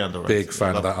 big, Very underrated. big fan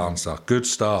of Love that them. answer. Good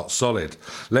start, solid.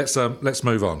 Let's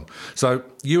move on. So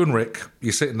you and Rick,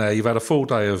 you're sitting there. You've had a full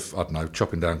day of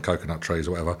chopping down coconut trees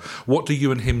or whatever. What do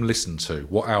you and him listen to?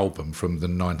 What album from the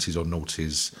 90s or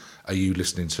noughties are you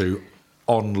listening to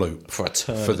on loop For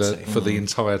for eternity. the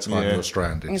entire time Yeah. you're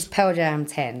stranded. It's Pearl Jam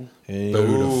 10.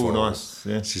 Beautiful. Oh, nice.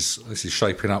 Yeah. This is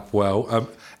shaping up well.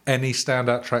 Any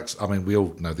standout tracks? I mean, we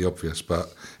all know the obvious,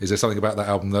 but is there something about that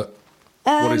album that?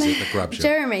 What is it that grabs you?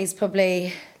 Jeremy's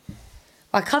probably.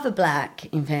 I cover Black,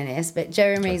 in fairness, but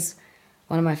Jeremy's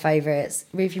one of my favourites.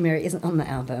 Rearview Mirror isn't on the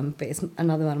album, but it's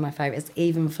another one of my favourites.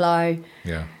 Even Flow.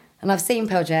 Yeah. And I've seen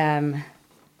Pearl Jam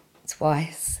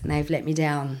twice, and they've let me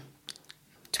down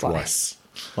twice.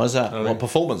 Why is that? What,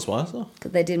 performance-wise?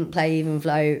 Because they didn't play Even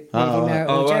Flow, Rearview right. Mirror,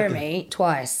 Oh, or okay. Jeremy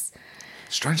twice.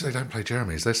 Strange they don't play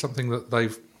Jeremy. Is there something that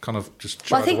they've kind of just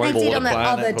Well, shied I think away they did from? on that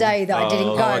Plan other it, day that I didn't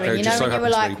go, okay, and you just know so when you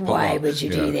were happens like, to be why pop-up. would you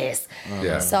Yeah. do this?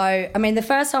 Yeah. So, I mean, the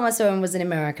first time I saw him was in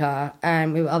America,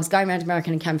 and I was going around America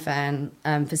in a camper van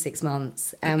for 6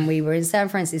 months, and we were in San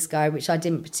Francisco, which I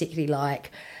didn't particularly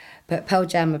like. But Pearl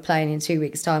Jam were playing in 2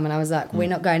 weeks' time, and I was like, we're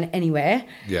not going anywhere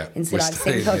Yeah, until we're I've seen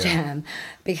staying Pearl here. Jam.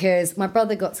 Because my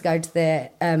brother got to go to the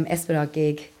Esplanade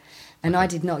gig, and I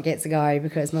did not get to go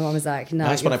because my mum was like, no.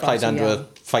 That's when you're they played far too under young.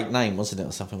 a fake name, wasn't it,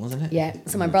 or something, wasn't it? Yeah,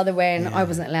 so my brother went, I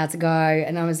wasn't allowed to go,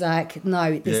 and I was like,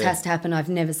 no, this Yeah. has to happen, I've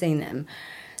never seen them.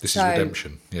 This So- is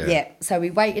redemption. Yeah. Yeah, so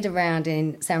we waited around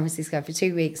in San Francisco for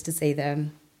 2 weeks to see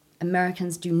them.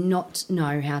 Americans do not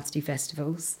know how to do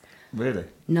festivals. Really?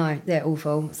 No, they're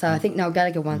awful. So I think Noel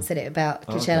Gallagher once said it about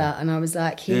Coachella, and I was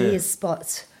like, he Yeah. is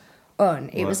spot on.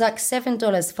 It was like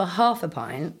 $7 for half a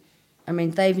pint. I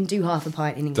mean, they even do half a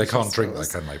pint in They English can't drink, though,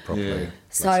 festivals. can they? Properly. Yeah.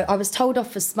 So I was told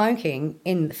off for smoking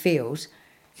in the field,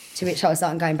 to which I was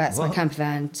like, I'm going back to my What? camper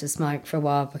van to smoke for a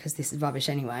while because this is rubbish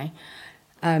anyway.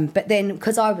 But then,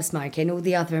 because I was smoking, all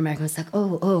the other Americans were like,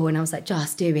 oh, and I was like,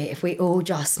 just do it. If we all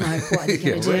just smoke, what are they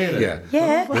going to do? really? Yeah.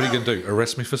 Yeah. What are you going to do?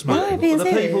 Arrest me for No, smoking? being The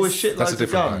people with serious. That's a shitloads of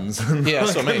different guns. Yeah,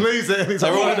 that's what I mean. Lose it. And he's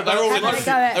They're all, like, they're all in Have a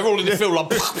go at- they're all in the field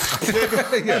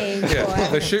like. Yeah,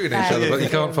 they're shooting each other, but you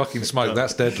can't fucking smoke.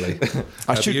 That's deadly.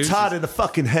 I The shoot Uzi's- tired in the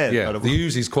fucking head. Yeah, the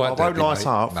Uzi's quite I won't deadly, light mate.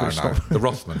 up. No, It's no. not- The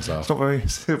Rothmans are. It's not very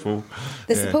civil.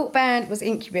 The support band was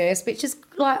Incubus, which is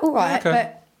like, all right, Okay.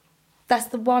 but that's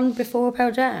the one before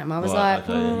Pearl Jam. I was Right, like,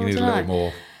 okay, yeah. You need a dunno. little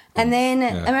more. And then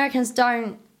Yeah. Americans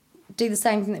don't do the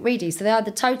same thing that we do. So they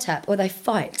either toe tap or they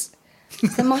fight.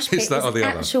 The mosh pit It's is that or an the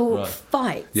other. actual Right.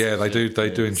 fight. Yeah, they do. They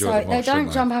do enjoy So the they mosh, don't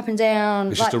don't jump up and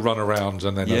down It's like, just a run around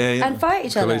and then Yeah. and fight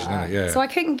each other. Collision, innit? Yeah. So I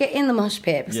couldn't get in the mosh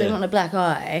pit because they Yeah. want a black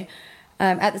eye.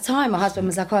 At the time, my husband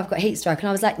was like, oh, I've got heat stroke. And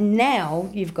I was like, now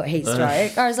you've got heat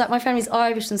stroke. I was like, my family's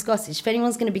Irish and Scottish. If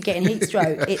anyone's going to be getting heat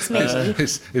stroke, it's me.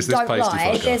 Is this Don't pasty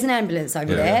lie. fucker? There's an ambulance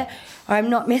over Yeah. there. I'm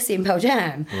not missing Pearl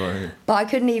Jam. Right. But I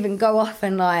couldn't even go off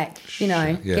and, like,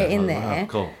 Yeah. get in Oh, there. wow,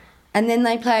 cool. And then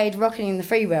they played Rockin' in the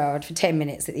Free World for 10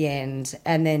 minutes at the end.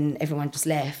 And then everyone just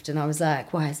left. And I was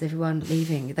like, why is everyone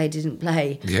leaving? They didn't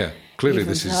play. Yeah, clearly Even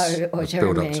this is Flow or a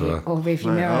build up Jeremy to a. or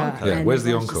Rearview Mirror. okay. Yeah, and where's the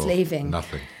everyone's encore? just leaving.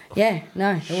 Nothing. Yeah,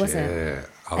 no, it wasn't. Yeah.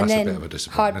 Oh, And that's a then bit of a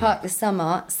disappointment. Hyde Park isn't this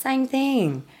summer, same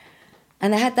thing.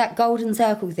 And they had that golden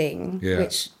circle thing, Yeah.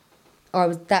 which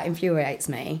that infuriates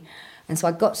me. And so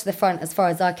I got to the front as far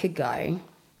as I could go.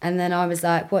 And then I was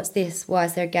like, what's this? Why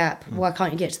is there a gap? Why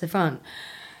can't you get to the front?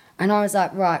 And I was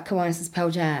like, right, come on, this is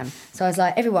Pearl Jam. So I was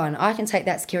like, everyone, I can take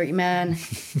that security man.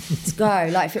 Let's go.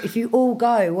 Like, if you all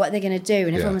go, what are they going to do? And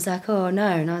everyone Yeah. was like, oh, no.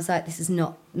 And I was like, this is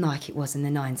not like it was in the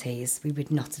 90s. We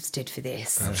would not have stood for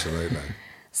this. it? Absolutely.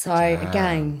 So,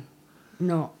 again,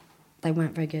 they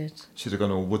weren't very good. Should have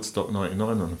gone all Woodstock 99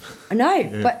 on them. I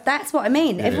know, but that's what I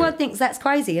mean. Yeah. Everyone thinks that's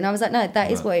crazy. And I was like, no, that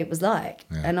is Right. what it was like.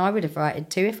 Yeah. And I would have written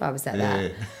too if I was at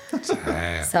that.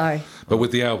 Yeah. So, But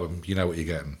with the album, you know what you're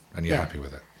getting, and you're Yeah. happy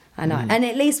with it. I know. And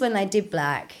at least when they did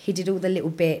Black, he did all the little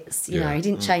bits. You Yeah. know, he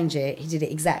didn't change it. He did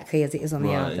it exactly as it is on the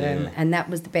Right, album. yeah. And that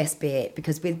was the best bit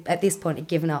because at this point he'd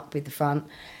given up with the front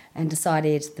and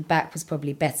decided the back was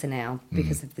probably better now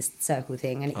because of this circle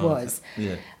thing. And it was. okay.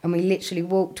 Yeah. And we literally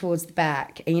walked towards the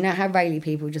back. And you know how Rayleigh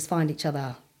people just find each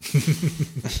other?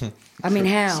 I mean,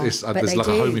 how? It's, But there's they like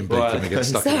do. a homing beacon Right. that gets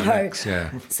stuck in the necks. Yeah.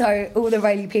 So all the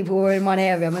Rayleigh people were in one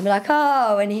area and we were like,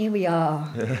 oh, and here we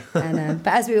are. And,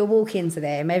 but as we were walking to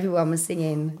them, everyone was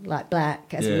singing like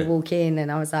Black as we Yeah. were walking,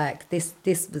 and I was like, this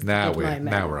was Now the good we're- moment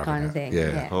now we're kind having of it.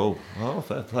 thing. Yeah. Oh,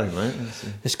 fair play, mate.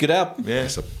 It's a good album. Yeah.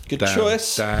 It's a Good damn,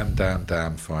 choice.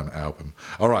 Damn fine album.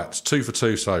 All right, it's 2 for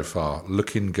 2 so far.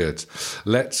 Looking good.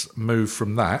 Let's move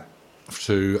from that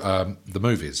to the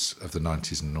movies of the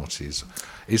 90s and noughties.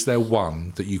 Is there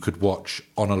one that you could watch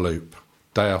on a loop,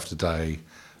 day after day,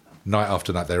 night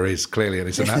after night? There is, clearly, and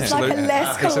it's an This is like absolute, a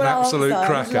less it's an cool absolute answer.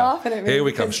 I was cracker. laughing at me Here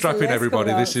we because come, it's strap a in less everybody.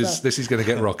 cool This answer. is going to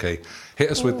get rocky.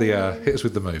 Hit us with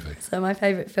the movie. So my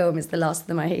favourite film is The Last of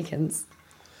the Mohicans.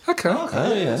 Okay.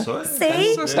 Oh, yeah. That's right.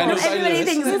 See? That's Well, not- everybody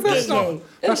thinks it's That's not, geeky.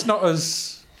 that's not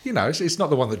as you know, it's not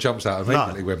the one that jumps out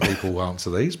immediately when people answer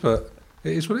these, but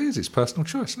it is what it is. It's personal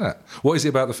choice, isn't it? What is it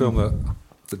about the film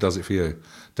that does it for you?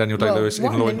 Daniel Day-Lewis in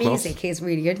one, the loincloth? music is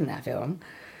really good in that film.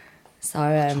 So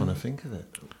I'm trying to think of it.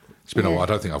 It's been a while. I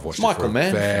don't think I've watched it for a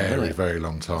Mann, very, very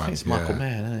long time. I think it's Michael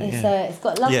Mann, isn't it? it's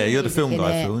got lovely Yeah, you're the music film in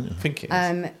guy, it. Phil, aren't you? I think it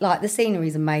is. Like the scenery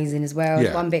is amazing as well. Yeah.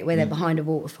 There's one bit where they're behind a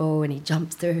waterfall and he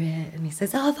jumps through it and he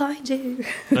says, "I'll find you."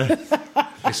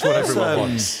 It's what everyone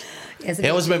wants. Yes, I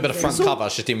always remember the front cover,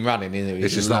 it's just him running, isn't it?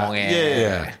 It's just long that-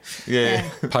 hair. Yeah.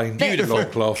 Paint, Beautiful.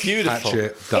 loincloth, Beautiful.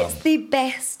 hatchet, done. It's the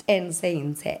best end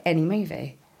scene to any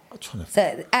movie. I'm trying to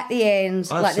So at the end,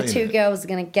 I've like the seen two it. girls are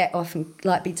going to get off and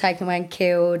like be taken away and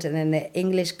killed, and then the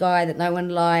English guy that no one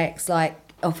likes like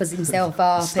offers himself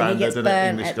up and he Standard, gets isn't it? burnt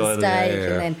English at the guy, stake, yeah.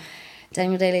 and then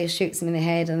Daniel Day-Lewis shoots him in the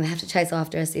head, and they have to chase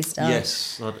after her sister.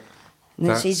 Yes. and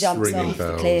then she That's jumps ringing off the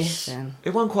bells. cliff. And,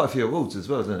 It won quite a few awards as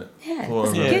well, didn't it? yeah, For,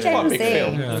 it's a Yeah, good it's quite a end big scene.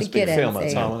 film. It's It's a a big good film end at the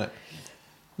scene. time, wasn't it?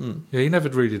 Yeah, he never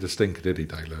really did a stinker, did he,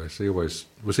 Day-Lewis? He always...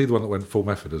 Was he the one that went full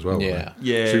method as well? wasn't Yeah.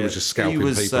 he? Yeah. So he was just scalping He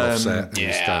was, people off set. and yeah,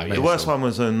 just I going mean, The mental. worst one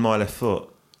was on My Left Foot.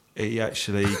 He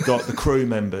actually got the crew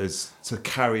members to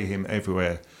carry him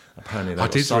everywhere. Apparently, they I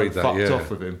got did so read that, fucked yeah. off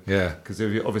with him. Yeah. Because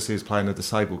obviously he was playing a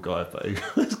disabled guy, but he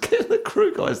was getting the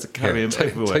crew guys to carry Yeah, him take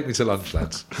everywhere. me to lunch,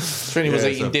 lads. When he was Yeah,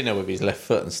 eating so- dinner with his left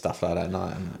foot and stuff like that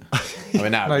night. I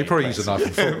mean, No, he probably used a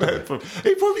knife and fork.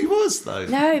 He probably was though.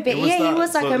 No, but It was yeah, that he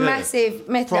was like sort a of- yeah. massive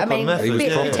method. Proper I mean, method, a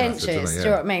bit yeah. pretentious. Proper method, Do you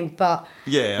know what I mean? But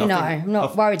Yeah, I you know, think- I'm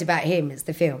not worried about him. It's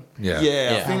the film. Yeah.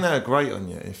 Yeah, Yeah. I think they're great on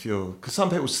you if you're because some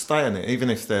people stay on it even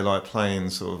if they're like playing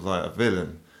sort of like a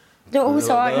villain. No,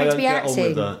 also, like, I'm meant to be get on with acting. Do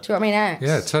you know that. what I mean? Act.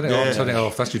 Yeah, turn it on, Yeah. turn it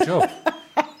off. That's your job.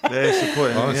 There's the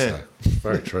point. Honestly. Yeah.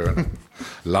 Very true. Isn't it?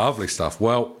 Lovely stuff.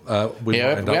 Well, we Yeah,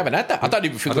 might end we up- haven't had that. I don't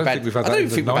even think we've had that I don't in even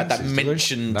think the we've had that 90s, do we?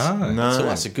 mentioned. No. No, So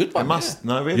that's a good one. It must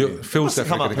yeah. no really. Phil's It must have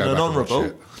definitely going to come go up in back an and watch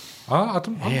honourable. it. I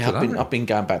don't Yeah, I don't know. I've been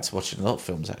going back to watching a lot of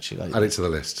films actually lately. Add it to the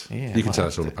list. Yeah, you can might tell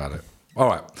have us all to. about it. All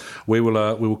right, we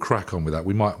will crack on with that.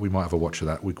 We might have a watch of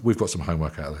that. We've got some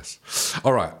homework out of this.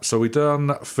 All right, so we've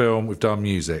done film, we've done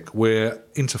music. We're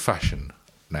into fashion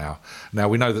now. Now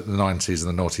we know that the 90s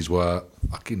and the noughties were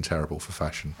fucking terrible for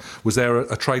fashion. Was there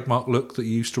a trademark look that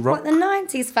you used to rock? What, the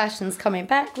 90s fashion's coming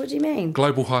back? What do you mean?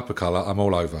 Global hypercolour, I'm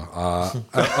all over.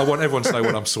 I want everyone to know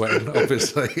when I'm sweating.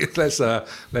 Obviously,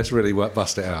 let's really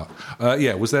bust it out.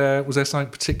 Yeah, was there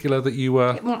something particular that you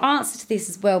were? My answer to this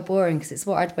is well boring because it's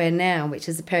what I'd wear now, which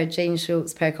is a pair of jeans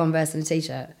shorts, a pair of Converse and a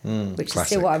t-shirt, which is classic.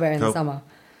 still what I wear in the Cool. summer.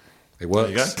 It works.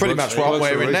 There you go. Pretty much what I'm Works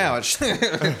for a wearing reason. now.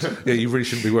 Actually, Yeah, you really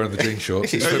shouldn't be wearing the jean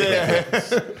shorts. It's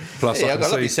Plus, yeah, I I've got a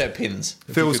can lovely see set of pins.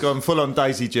 Phil's gone full on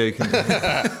Daisy Duke.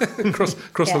 And, cross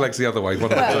Yeah. the legs the other way. One of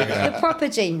them Well, doing it out. the proper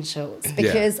jean shorts,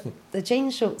 because the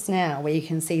jean shorts now where you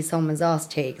can see someone's ass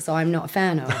cheeks, I'm not a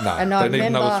fan of. No, and I they need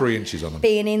remember another 3 inches on them.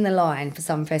 being in the line for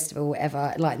some festival,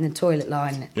 whatever, like in the toilet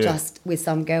line, Yeah. just with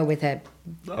some girl with her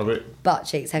butt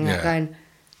cheeks hanging Yeah. out, going,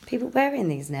 "People wearing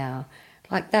these now."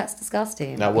 Like, that's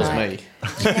disgusting. That was Like, me.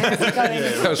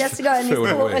 Just to go in this Phil,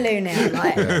 wasn't it? Portaloo now,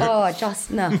 like, oh,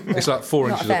 just no. It's like 4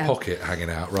 Not a inches of fan. pocket hanging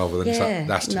out rather than Yeah,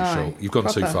 that's too no. short. You've gone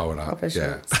too Proper- far with that. proper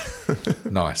Yeah,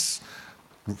 nice.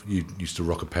 You used to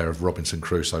rock a pair of Robinson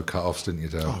Crusoe cut-offs, didn't you,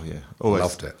 Dale? oh yeah, always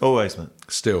Loved it. Always, mate.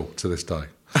 Still to this day.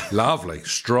 Lovely.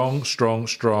 Strong.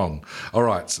 All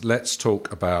right, let's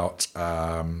talk about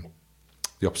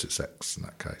the opposite sex in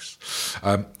that case.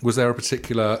 Was there a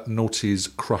particular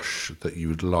noughties crush that you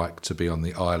would like to be on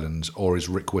the island, or is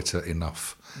Rick Witter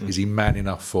enough? Is he man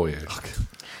enough for you?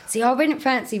 See, I wouldn't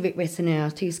fancy Rick Witter now,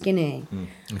 too skinny.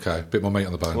 Okay, a bit more meat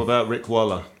on the bone. What about Rick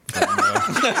Waller?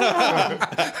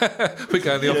 We're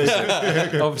going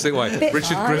the opposite way. Bit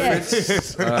Richard far, yeah.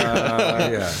 Griffiths.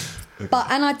 Yeah.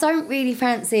 And I don't really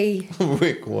fancy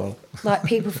Rick Wall. like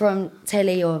people from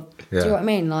telly or do Yeah. you know what I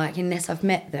mean? Like unless I've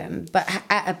met them, but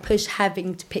at a push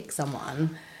having to pick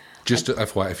someone. Just to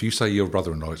FYI, if you say your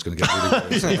brother-in-law, it's going to get really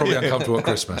weird. It's probably uncomfortable at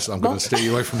Christmas. I'm going to steer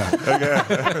you away from that.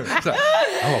 It's like,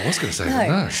 oh, I was going to say that.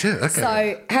 No, shit. Okay.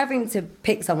 So having to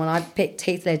pick someone, I'd pick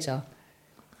Heath Ledger.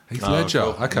 Heath Oh, Ledger.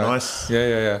 cool. Okay. Nice.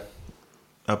 Yeah.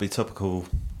 That'll be topical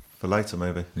for later,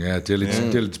 maybe. Yeah, Dearly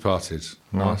Departed.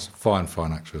 Nice. Fine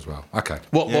actor as well. Okay.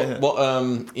 What Yeah.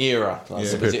 era? Like,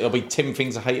 Yeah. was it? It'll be 10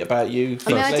 Things I Hate About You. I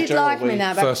mean, I Heath did Ledger, like or him in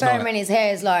that, but I First prefer Night. him when his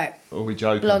hair is like Or we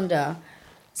joking? blonder.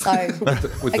 So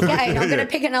with the- again, I'm going to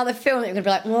pick another film that you're going to be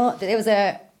like, what? There was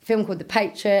a film called The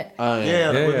Patriot.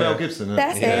 Yeah, with Mel Gibson. isn't it?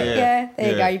 That's it. Yeah,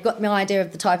 there you go. You've got my idea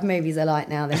of the type of movies I like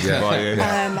now. Then. Yeah. Right,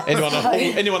 yeah.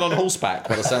 Anyone on horseback,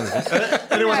 by the sounds of it.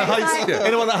 Anyone No,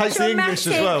 that hates the English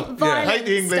as well. Dramatic, Hate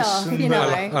the English. stuff, and, you know.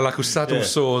 I like a saddle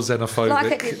sore xenophobic. Like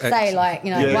I did say, like,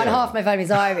 you know, Yeah. one half my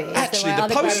family's Irish. Actually, my the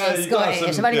other poster- grandma's you got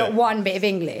Scottish. some- I've only got yeah. one bit of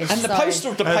English. And the so- poster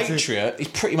of The Patriot is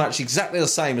pretty much exactly the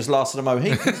same as Last of the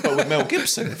Mohicans, but with Mel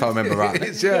Gibson, if I remember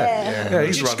rightly. Yeah, You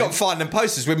he's just running. got to find them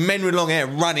posters with men with long hair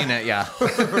running at you.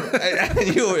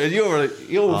 And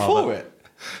you're all for it.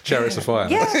 Chariots of Fire.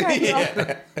 Yeah,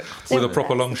 okay, With a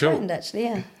proper long short. Friend, actually,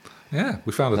 yeah. Yeah,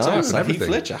 we found a Nice, type and Heath everything.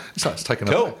 Ledger. So it's taken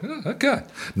Cool. away. Yeah, okay.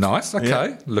 Nice. Okay.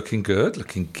 Yeah. Looking good.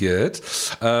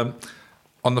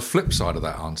 On the flip side of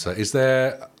that answer, is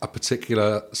there a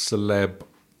particular celeb,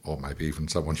 or maybe even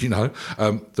someone you know,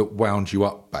 that wound you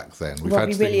up back then? We've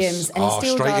Robbie Williams, and he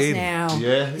still straight does in. now.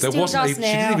 Yeah. He There still wasn't does even- she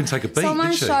didn't now. even take a beat, Someone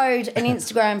did she? showed an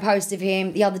Instagram post of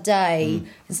him the other day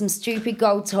in some stupid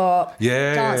gold top,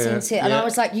 Yeah, dancing yeah, to, and I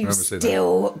was like, "You Remember seeing that.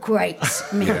 still great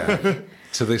me." Yeah.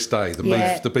 To this day, the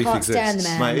Yeah, beef can't exists. stand the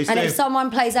man. Mate, he's and if doing-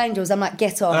 someone plays Angels, I'm like,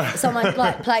 get off. Someone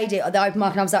like played it at the open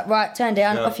mic, and I was like, right, turn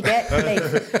down, off you get,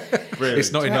 leave. Really.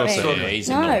 It's not in Do you know our what I set. mean? Yeah, he's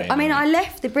No, annoying. I mean, I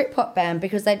left the Britpop band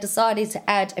because they decided to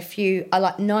add a few,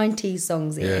 like 90s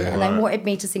songs in, Yeah. and they wanted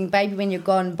me to sing "Baby When You're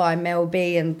Gone" by Mel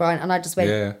B and Brian, and I just went,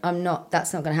 Yeah.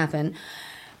 that's not going to happen.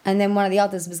 And then one of the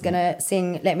others was going to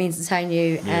sing "Let Me Entertain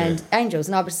You" and "Angels,"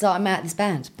 and I was just like, I'm out of this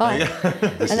band, bye.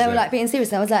 And they were it. like being serious,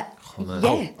 and I was like, yeah.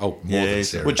 Oh, more Yeah, than he's-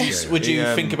 serious. Would you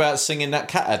He, think about singing that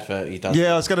cat advert he does?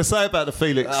 Yeah, I was going to say about the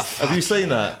Felix. Have you seen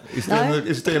that? He's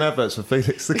doing adverts for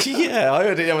Felix. Yeah, I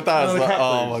heard it the other day. I was The like, cat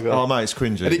oh food. my god. Oh mate, it's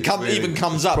cringy. And it It's really even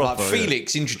comes up like proper, yeah.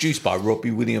 Felix introduced by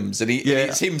Robbie Williams, and Yeah.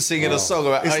 it's him singing a song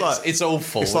about it's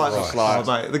awful. It's like, It's oh,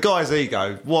 mate, the guy's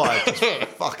ego. Why? Just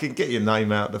fucking get your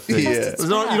name out of the thing. Yeah.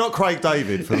 You're not Craig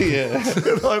David. For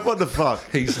like, what the fuck?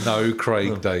 He's no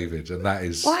Craig David, and that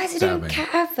is Why is he doing damning. cat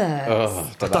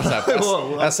adverts?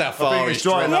 That's how I far think he's he's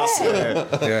drying up. Yeah.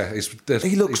 Yeah. Yeah, He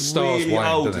his looks stars really waned,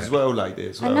 old doesn't as it? well, lady.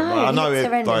 As well. know, he looks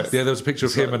horrendous. Yeah, there was a picture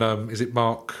of him and is it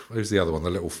Mark? Who's the other one? The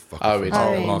little fucker. Owen.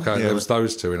 Owen. Mark Owen. Yeah. There was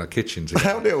those two in a kitchen together.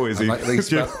 How little is he? And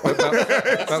he's about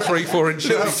 3-4 inches.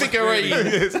 Little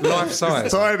figurine. Life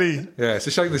size. Tiny. Yeah, it's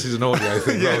a shame this is an audio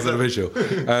thing rather than a visual.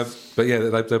 But yeah,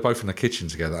 they're both in the kitchen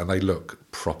together and they look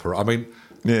proper. I mean,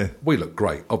 Yeah. we look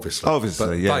great, obviously. Obviously,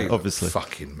 but yeah, they look obviously.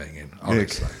 fucking minging,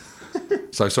 honestly.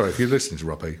 So sorry if you're listening to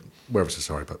Robbie. We're ever so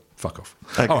sorry, but fuck off.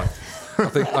 All right. I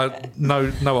think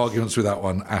no arguments with that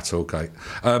one at all, Kate.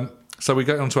 So we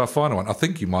go on to our final one. I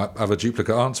think you might have a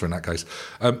duplicate answer in that case.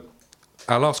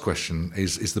 Our last question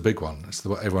is the big one. It's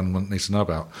what everyone needs to know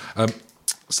about.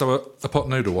 So a pot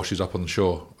noodle washes up on the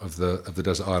shore of the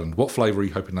desert island. What flavour are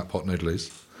you hoping that pot noodle is?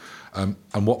 And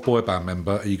what boy band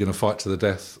member are you going to fight to the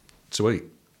death to eat?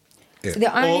 So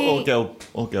the only... Or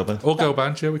girl band. Or girl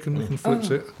band, yeah, we can flip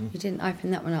it. You didn't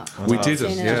open that one up. We didn't,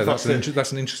 Seen it. yeah. That's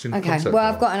an interesting Okay, concept.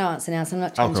 well, I've got an answer now, so I'm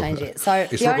not trying to change it. So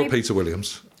It's the Robert only, Peter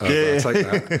Williams. I'll take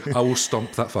that. I will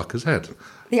stomp that fucker's head.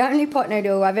 the only pot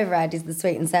noodle I've ever had is the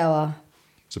sweet and sour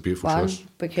It's a beautiful one choice.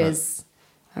 because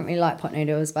I don't really like pot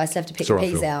noodles, but I still have to pick It's all the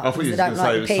right, peas Phil. out I thought you because were I going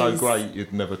don't to say like it the was peas. so great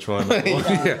you'd never try another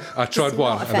one. Yeah, I tried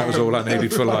one, not a and that was all I fan.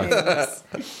 needed for life.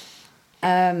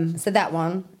 So that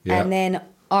one, Yeah. and then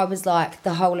I was like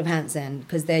the whole of Hanson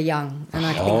because they're young and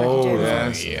I think I Oh, could do yeah.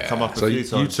 it. Yeah. Come up a So few you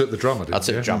times. took the drummer, didn't I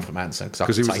took you? a jump from Manson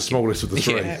Because he was the smallest of the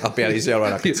three. Yeah, I'd be at zero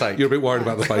and I could take. You're a bit worried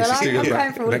about the Well, basis, I'm do you?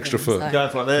 going for all An of extra them, foot. so- Going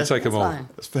for like there. You take them all.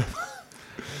 That's fine.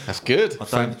 That's good.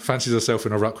 Fancies herself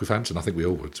in a ruck with Hanson. I think we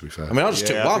all would, to be fair. I mean, I just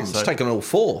Yeah, took I one. think It's so. taken all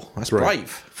four. That's brave.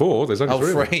 4? There's only Oh, 3.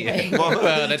 of them. three. Yeah.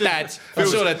 Well, the dad. I'm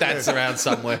sure the dad's around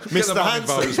somewhere. Get the Mr. mum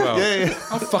involved Hanson. as well. Yeah.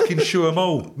 I'll fucking shoe them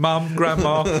all. Mum,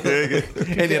 grandma. Any of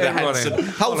the everyone Hanson. in.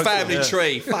 Whole family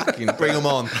tree. Fucking bring them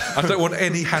on. I don't want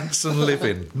any Hanson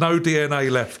living. No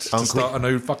DNA left to Uncle- start a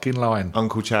new fucking line.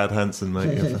 Uncle Chad Hansen,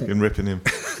 mate. You're fucking ripping him.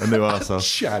 A new arsehole.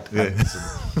 Shad Hanson.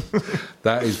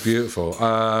 That is beautiful.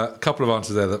 A couple of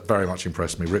answers there that very much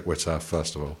impressed me. Rick Witter,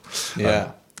 first of all.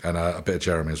 Yeah. And a bit of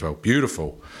Jeremy as well.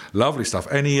 Beautiful. Lovely stuff.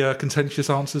 Any contentious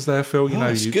answers there, Phil? You know,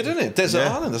 It's good, isn't it? Desert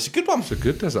Yeah. Island. That's a good one. It's a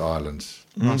good desert island.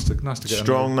 Nice to get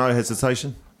Strong, no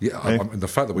hesitation. Yeah, the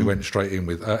fact that we went straight in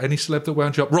with any celeb that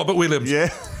wound you up, Robert Williams. Yeah.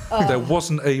 There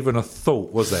wasn't even a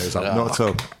thought, was there? It was like, Not at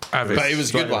all. have it. But it was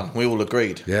a good one. We all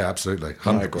agreed. Yeah, absolutely. I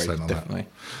 100% agree, on definitely.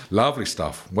 that. Lovely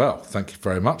stuff. Well, thank you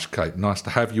very much, Kate. Nice to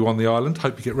have you on the island.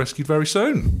 Hope you get rescued very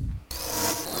soon.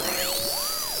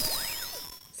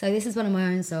 So this is one of my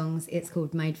own songs. It's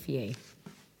called Made for You.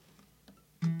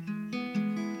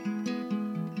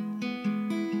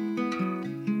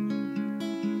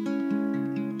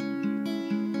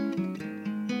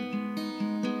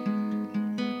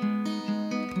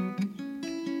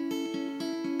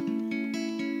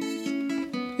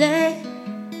 lay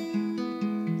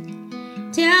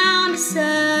down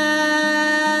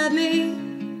beside me.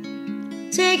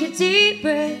 Take a deep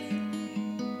breath,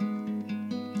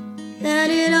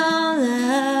 let it all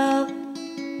out.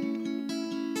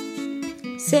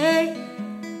 Say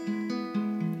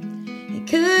it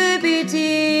could be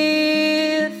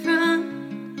different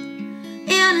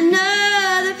in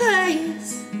another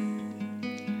place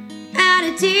at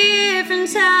a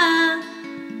different time.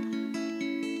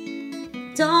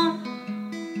 Don't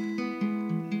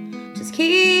just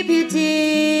keep your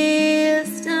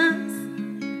distance.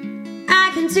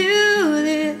 I can do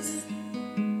this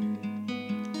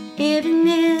if you're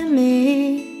near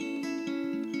me.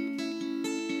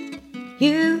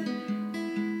 You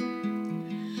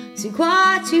took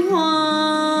what you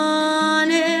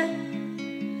wanted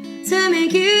to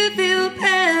make you feel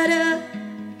better.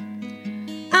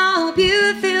 I hope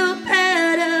you feel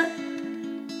better.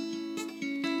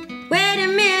 Wait a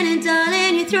minute,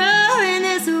 darling, you're throwing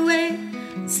this away.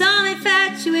 Some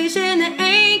infatuation that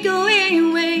ain't going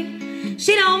away.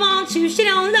 She don't want you, she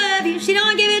don't love you, she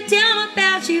don't give a damn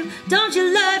about you. Don't you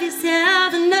love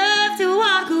yourself enough to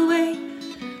walk away?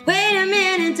 Wait a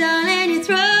minute, darling, you're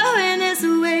throwing this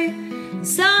away.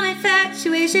 Some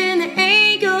infatuation that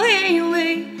ain't going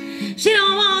away. She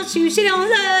don't want you, she don't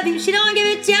love you, she don't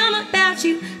give a damn about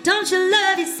you. Don't you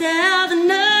love yourself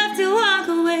enough to walk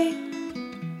away?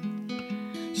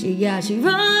 She got you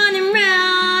running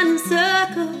round in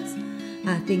circles.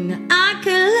 I think that I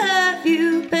could love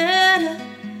you better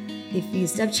if you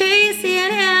stop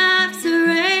chasing after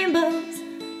rainbows.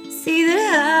 See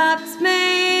that I was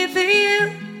made for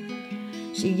you.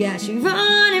 She got you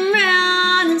running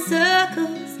round in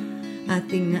circles. I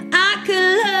think that I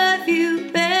could love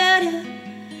you better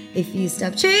if you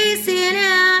stop chasing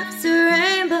after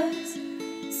rainbows.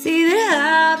 See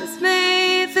that I was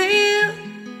made for you.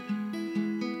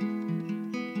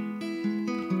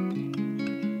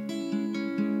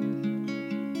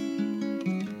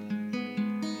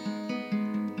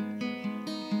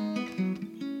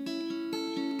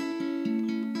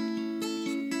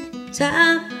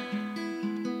 Time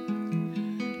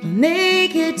will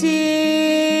make a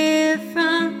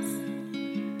difference.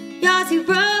 You're too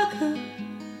broken,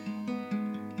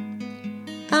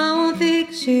 I won't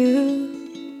fix you.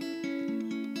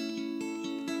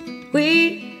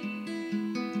 We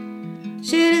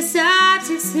should have stopped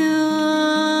it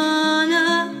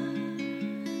sooner,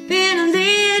 been a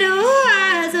little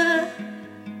wiser.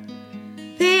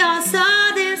 They all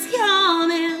saw this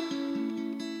coming.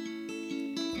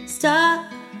 Stop,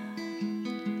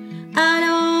 I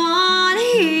don't wanna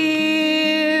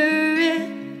hear it.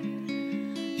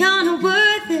 You're not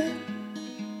worth it,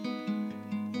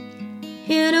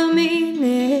 you don't mean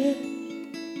it.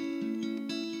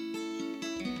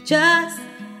 Just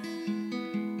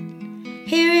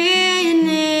hearing your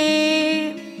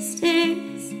name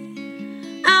stings.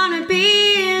 I'm not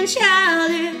being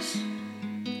childish,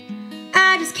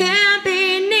 I just can't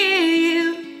be near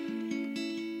you.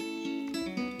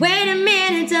 Wait a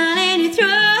minute, darling, you're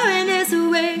throwing this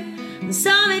away.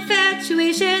 Some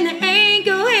infatuation that ain't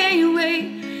going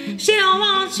away. She don't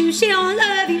want you, she don't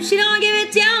love you, she don't give a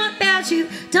damn about you.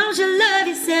 Don't you love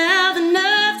yourself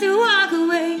enough to walk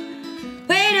away?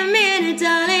 Wait a minute,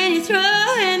 darling, you're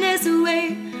throwing this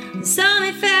away. Some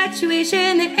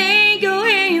infatuation that ain't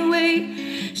going away.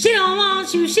 She don't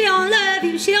want you, she don't love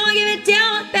you, she don't give a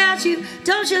damn about you.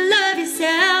 Don't you love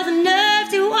yourself enough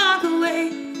to walk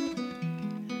away?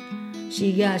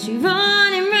 She got you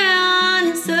running round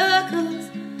in circles.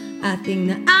 I think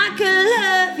that I could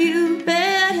love you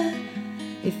better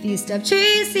if you stop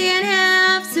chasing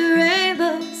after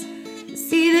rainbows.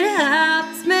 See that I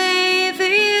was made for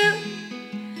you.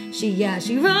 She got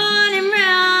you running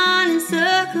round in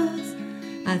circles.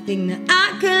 I think that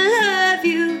I could love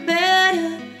you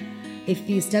better if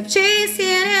you stop chasing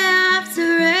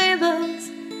after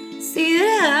rainbows. See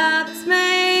that I was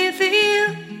made for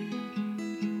you.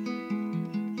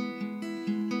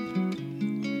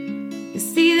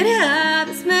 See that I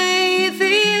was made for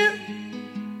you.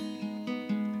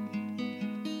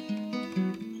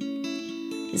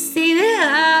 You see that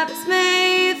I was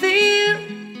made for you.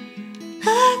 I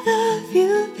love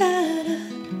you better.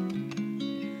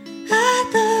 I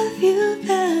love you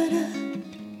better.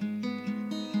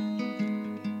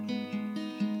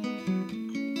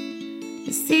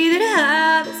 You see that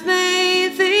I was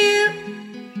made for you.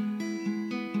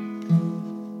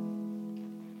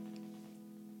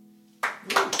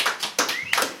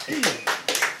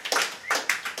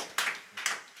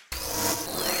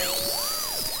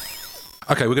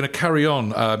 Okay, we're going to carry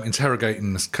on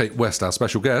interrogating Kate West, our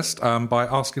special guest, by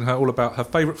asking her all about her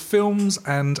favourite films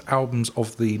and albums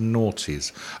of the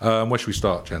noughties. Where should we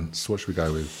start, gents? What should we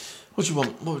go with? What do you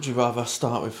want? What would you rather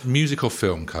start with? Music or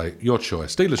film, Kate? Your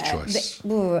choice. Dealer's choice.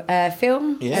 Film. Yeah. As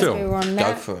Film. we were on Go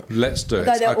that. for it. Let's do it.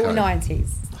 Though they're Okay. all 90s.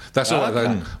 That's all right.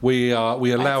 Okay. Then. We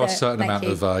allow a That's it. certain Thank amount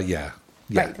you. of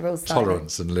Break the rules slightly.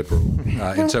 tolerance and liberal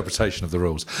interpretation of the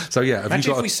rules. So yeah, have Imagine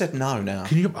you got? if we said no now.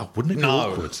 Can you? Oh, wouldn't it be No.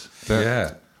 awkward?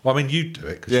 Yeah. Well, I mean, you do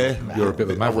it because you're a bit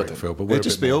of a maverick, wouldn't. Phil. But we're It'd a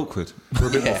just bit be more, awkward. We're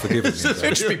a bit more forgiving.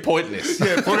 It'd just be pointless.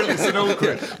 Yeah, pointless and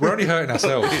awkward. We're only hurting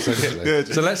ourselves, essentially.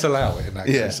 So let's allow it in that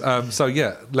Yeah.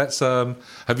 case. Let's.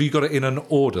 Have you got it in an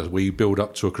order where you build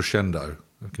up to a crescendo?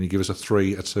 Can you give us a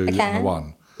 3, a 2, and a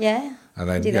 1? Yeah. And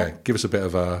then, Do that. give us a bit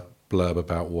of a blurb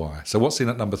about why. So what's in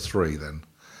at number 3 then?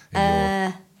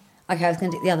 Okay, I was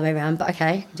going to do it the other way around, but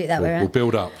okay, do it that way We'll around.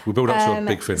 build up. We'll build up to a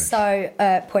big finish. So,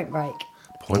 Point Break.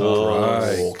 Point Oh,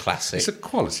 Break. classic. It's a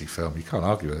quality film. You can't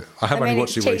argue with it. I have I only mean,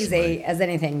 watched it's it cheesy recently. as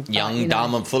anything. but, Young, you know,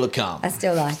 dumb, and full of cum. I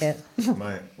still like it.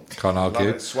 Mate. Can't Love argue.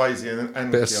 it. Swayze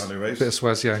and Bit Keanu of, Reeves. bit of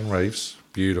Swayze Reeves.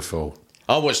 Beautiful.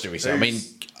 I watched it recently. I mean,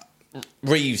 Who's-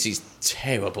 Reeves is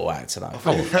terrible actor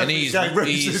though. and he's, Keanu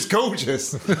Reeves is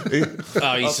gorgeous.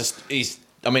 he's.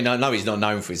 I mean, I know he's not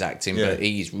known for his acting, Yeah. but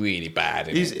he's really bad.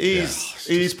 In He's it.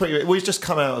 he's pretty. Well, he's just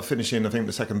come out of finishing, I think,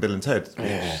 the second Bill and Ted.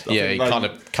 Yeah, he kind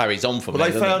of carries on from Well,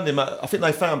 there. they doesn't found him. I think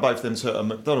they found both of them at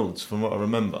McDonald's, from what I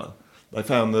remember. They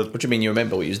found the. What do you mean? You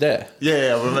remember what he was there?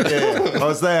 Yeah, I remember. Yeah, I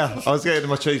was there. I was getting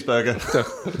my cheeseburger.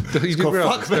 You didn't God,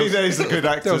 realise fuck me, there's a good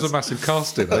actor. there was a massive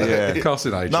casting, Yeah.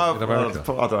 casting agent No, in America.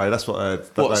 I don't know. That's what.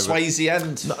 What, they were- Swayze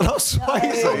and... Not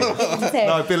Swayze.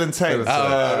 No, Bill and Ted.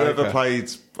 Whoever played.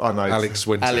 I don't know. Alex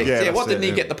Winter. Alex. Yeah, Yeah, that's why didn't it, he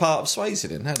yeah. get the part of Swayze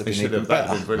then? That'd have He been should even have. That would have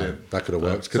better. been brilliant. That could have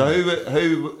worked. So couldn't it?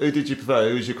 who did you prefer?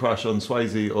 Who was your crush on,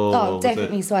 Swayze or? Oh, was it-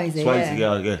 definitely Swayze, Swayze,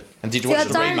 yeah. yeah. And did you See, I watch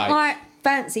the don't remake? like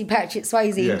fancy Patrick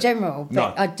Swayze Yeah. in general, but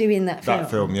No. I do in that film.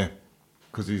 That film, yeah.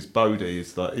 Because he's Bodie,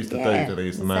 he's the dude, and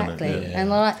he's the man. exactly. Yeah.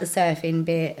 And I like the surfing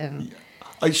bit. And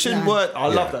It shouldn't No. work. I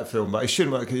love that film, but it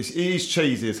shouldn't work because it is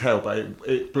cheesy as hell, but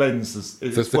it blends.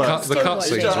 It The works. cut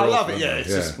scenes I are love awful, it. Yeah, it's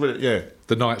yeah. just brilliant, yeah.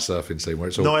 The night surfing scene where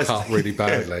it's all Nice. cut really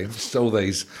badly. Just all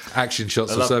these action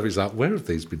shots of love- surfing. It's like, where have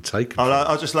these been taken?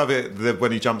 I just love it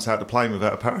when he jumps out the plane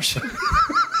without a parachute.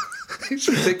 It's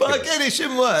ridiculous. But again, it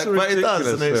shouldn't work, It's a but it does,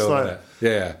 ridiculous and it's film, like. isn't it?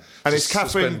 Yeah. And it's Just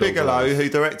Catherine suspend all Bigelow belief. who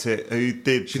directed it, who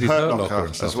did She did Hurt Hurt Locker Locker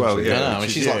and stuff, as well. didn't she? Yeah, No, no, which and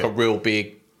is- she's yeah. like a real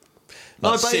big,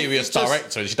 No, like, but serious it just-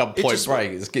 director. And she's done it Point just-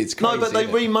 Break. It's crazy. No, but they isn't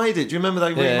it? remade it. Do you remember they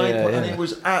remade yeah, it? And yeah. it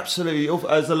was absolutely awful,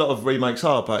 as a lot of remakes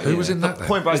are. But Who was in that then?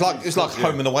 Point Break. It was like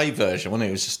Home and Away version, wasn't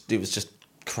it? It was just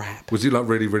crap. Was he like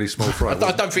really, really small fry?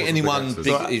 I don't think anyone big.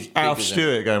 is big Alf as him.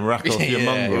 Stewart going rack off your Yeah,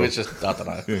 mongrel. it was just, I don't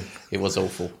know. It was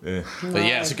awful. Yeah. But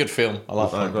yeah, it's a good film. I like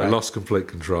Point great. Break. Lost complete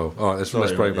control. All right, let's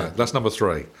Sorry, break yeah. back. That's number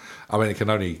 3. I mean, it can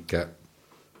only get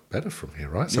better from here,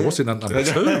 right? So what's in at number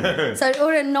 2? so in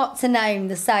order not to name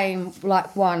the same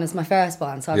like one as my first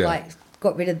one, so I've Yeah. like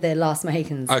got rid of the Last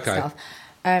Mohicans Okay. stuff.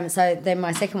 So then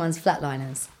my second one's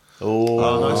Flatliners.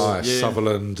 Oh, Nice. Yeah.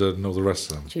 Sutherland and all the rest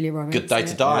of them. Julia Roberts. Good Day to in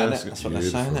it. Die, Yeah, isn't that's it? That's what they're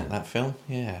saying, beautiful. that film.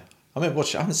 Yeah. I mean,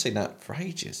 I haven't seen that for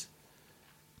ages.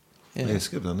 Yeah, it's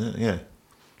good, isn't it? Yeah.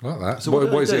 Like that. So what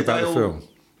what do is they it do? about They the all- film?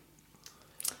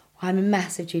 I'm a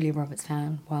massive Julia Roberts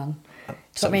fan. One. Do you know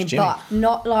So what I mean? is Jimmy. But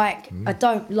not like I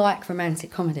don't like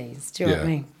romantic comedies. Do you know what I Yeah.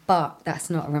 mean? But that's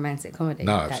not a romantic comedy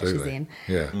No, that she's absolutely. in.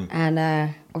 Yeah.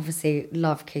 And obviously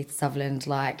love Keith Sutherland.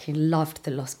 Like he loved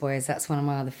The Lost Boys. That's one of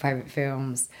my other favourite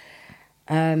films.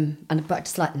 But I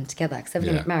just like them together because they were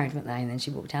Yeah. getting married, weren't they? And then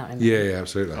she walked out. And Yeah,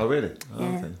 absolutely. Oh, really? Oh,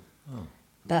 Yeah. okay.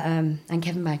 But and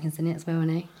Kevin Bacon's in it as well, isn't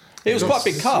he? It was quite a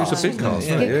big cast. It was a big cast, It's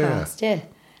a wasn't it? good Yeah. cast, yeah.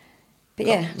 But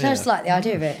yeah, I just like the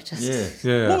idea of it. Just Yeah.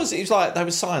 Yeah. What was it? It was like they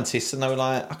were scientists and they were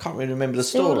like, I can't really remember the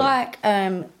They were story.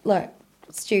 like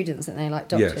students, and they like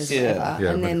doctors, Yes. or Yeah. whatever, Yeah,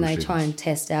 and then medical they try and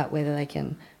test out whether they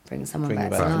can bring someone Bring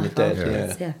back them to back from life the dead,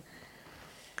 afterwards. yeah. Yeah.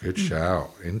 Good shout.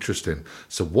 Interesting.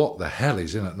 So what the hell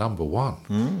is in at number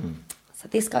 1? So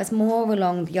this goes more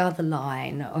along the other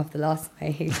line of the last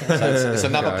Mohicans. It's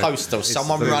another Okay. poster of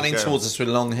someone the- running yeah. towards us with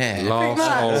long hair. Last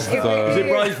much. of Is the... it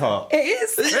Braveheart? It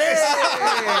is.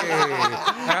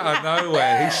 Out of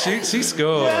nowhere. He shoots, he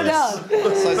scores. No. So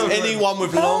it's anyone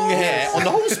with long hair on the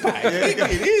horseback.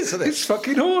 It is, isn't it? It's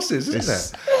fucking horses, isn't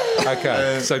it?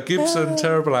 Okay, so Gibson,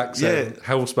 terrible accent,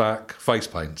 horseback, face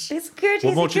paints. It's good. What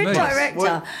He's more a do you good need?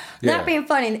 director. Yeah. That being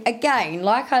funny, again,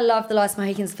 like I love The Last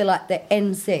Mohicans for like the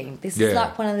end scene. This Yeah. is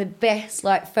like one of the best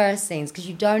like first scenes because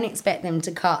you don't expect them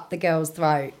to cut the girl's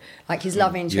throat. Like his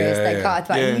love interest, Yeah, they yeah. cut her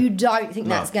throat. Yeah. And you don't think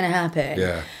that's going to happen.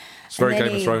 Yeah. It's very And then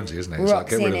Game of he Thronesy, isn't it? It's like, rocks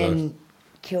get rid in of and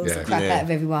kills Yeah. the crap Yeah. out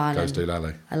of everyone. Goes and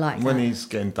Doolally. I like When that. he's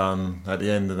getting done at the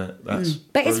end of it, that's.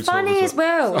 But it's brutal funny as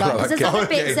well. Like, 'cause there's other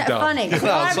getting bits that are done. funny. The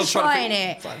I was Irish trying to guy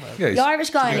think- in it. Yeah, The Irish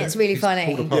guy in it's really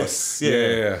funny. Yes,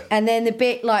 Yeah. And then the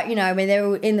bit like, you know, when they're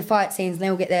all in the fight scenes and they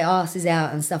all get their asses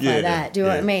out and stuff Yeah, like that. Do you know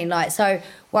what I yeah. mean? Like, so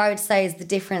what I would say is the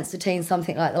difference between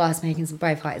something like The Last Mohicans and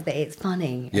Braveheart is that it's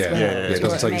funny. as Yeah, well. yeah, Do it you know doesn't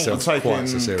what take I mean? itself I'm quite so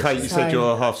taking seriously. Kate. You said So-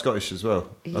 you're half Scottish as well.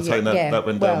 I'm saying that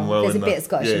went well, down well. there's a in bit the- of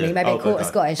Scottish in yeah. me, maybe Oh, a quarter okay.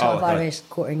 Scottish, Oh, half okay. Irish,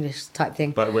 quarter English type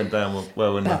thing. But it went down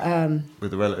well in the,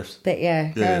 with the relatives. But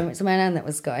yeah, Yeah. it's a man and that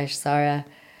was Scottish. So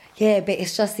yeah, but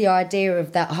it's just the idea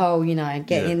of that whole, you know,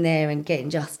 getting Yeah. in there and getting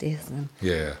justice. And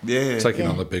Yeah. Yeah. Taking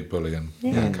Yeah. on the big bully and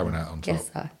coming out on top. guess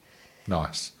so.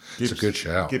 Nice. It's a good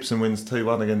shout. Gibson wins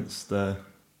 2-1 against.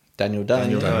 Daniel Day.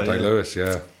 Daniel Daniel Yeah. Day-Lewis,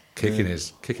 yeah.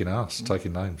 Kicking ass,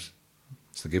 taking names.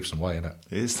 It's the Gibson way, isn't it?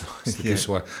 It is. It's the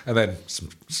Gibson way. And then some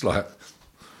slight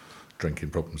drinking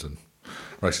problems and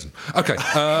racism. Okay,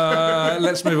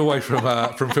 let's move away from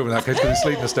film in that case, because it's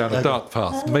leading us down a dark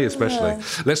path, me especially.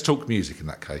 Let's talk music in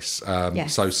that case.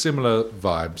 Yes. So similar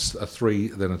vibes, a 3,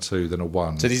 then a 2, then a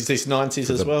 1. So this 90s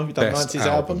as the well? You've done best 90s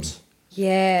albums?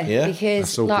 Yeah, Yeah? That's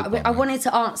because all like good one, I mate. wanted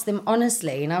to answer them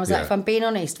honestly, and I was like, Yeah. if I'm being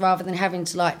honest, rather than having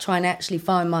to like try and actually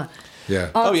find my Yeah.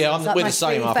 Oh, yeah, answers, like, we're my the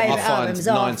same. three I favourite find albums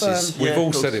are 90s. from- We've Yeah, all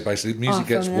of said course. it basically. Music Oh,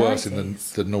 gets from the worse in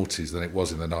 90s. the noughties than it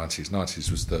was in the 90s. 90s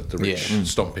was the rich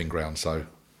stomping ground, so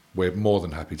we're more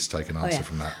than happy to take an Oh, answer yeah.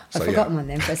 from that. I've So, forgotten one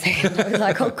then for a second. I was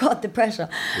like, oh god, the pressure.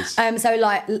 So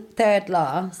like third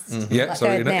last. Yeah, like so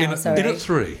third in now, sorry. a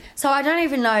 3. So I don't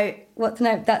even know what to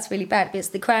know. That's really bad. But it's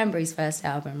the Cranberries' first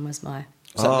album was my.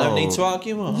 Is that No Oh. Need to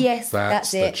Argue? Or? Yes,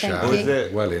 That's that's the it. chat. Thank Oh, is you.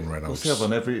 it? Well in, What's Reynolds. the other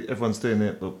one? Everyone's doing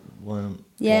it, but why?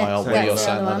 Yeah, Wild Willie or that's the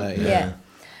something other like one. that, Yeah.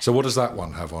 So what does that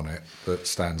one have on it that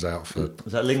stands out for?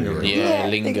 Is that Lingering? Yeah, I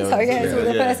think Lingo. so, yeah, it's all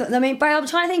the Yeah. first one. I mean, but I'm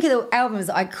trying to think of the albums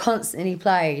that I constantly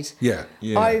played Yeah.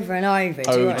 Yeah. over and over.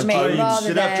 Do you know what I mean? Dreams. Rather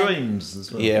Should have than dreams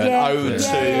as well. Yeah, Yeah, an ode yeah, to.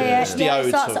 yeah. It's the Yeah, it ode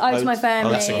starts to. Ode to My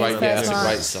Family, That's a great, first that's a one.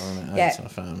 great song. Isn't it? Yeah. Ode to My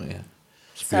Family. Yeah.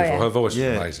 It's beautiful. yeah. Her voice Yeah.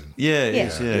 is amazing. Yeah, it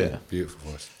is, Yeah. yeah. Yeah.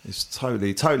 Beautiful voice. It's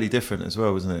totally different as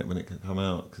well, isn't it, when it can come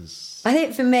out? Because I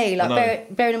think for me, like I know.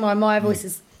 bearing in mind my voice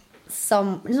is it's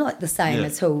not the same Yeah.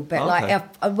 at all, but Okay.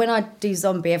 like when I do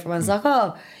Zombie, everyone's like,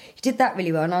 "Oh, you did that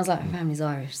really well," and I was like, "My family's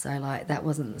Irish, so like that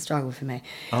wasn't the struggle for me."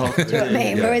 Oh, Do you know what I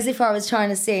mean? Yeah. Whereas if I was trying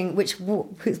to sing, which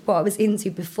was what I was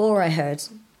into before I heard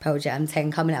Pearl Jam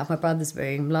 10 coming out of my brother's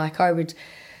room, like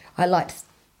I liked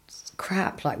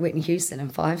crap like Whitney Houston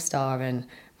and Five Star and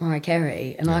Mariah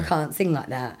Carey, and I can't sing like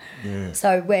that. Yeah.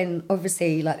 So when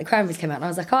obviously like the Cranberries came out, and I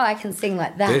was like, "Oh, I can sing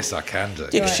like that." This I can do.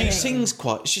 Yeah, 'cause she Right. sings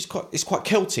quite. It's quite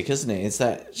Celtic, isn't it? It's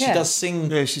that she Yeah. does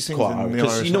sing. Yeah, she sings quite in the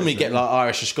because Irish you normally accent, get like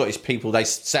Irish or Scottish people. They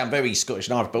sound very Scottish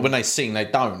and Irish, but when they sing, they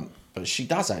don't. But she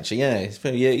does actually. Yeah, it's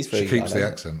very. Yeah, it's very. She keeps like the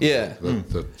that. accent. Yeah.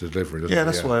 The delivery. doesn't yeah, it?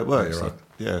 that's why it works. Yeah, right.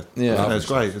 Yeah, Yeah. No, it's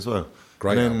great as well.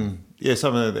 Great And then, album. yeah,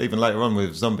 some of the, even later on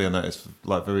with Zombie and that, it's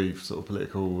like very sort of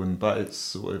political, but it's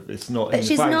sort of it's not. in But the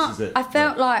she's face, not. is it? I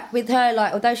felt like with her,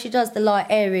 like although she does the light,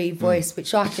 airy voice,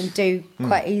 which I can do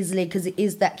quite easily because it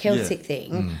is that Celtic Yeah.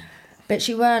 thing. But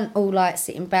she weren't all like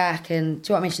sitting back, and do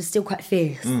you know what I mean? She's still quite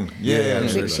fierce, Yeah,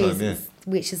 absolutely. which absolutely. is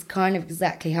which is kind of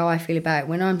exactly how I feel about it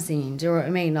when I'm singing. Do you know what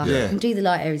I mean? Like Yeah. I can do the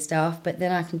light, airy stuff, but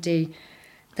then I can do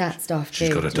that stuff too.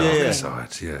 She's got a do you know what I darker mean?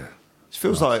 side. Yeah. It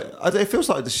feels like it feels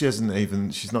like she's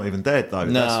not even dead though.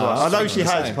 No, That's why. I know she I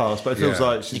was has saying. passed, but it feels Yeah.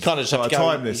 like she's You kind of just have quite to go.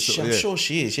 timeless. Sort I'm of, yeah. sure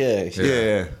she is. Yeah.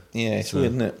 Yeah. Yeah, it's weird,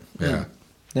 isn't it? Yeah.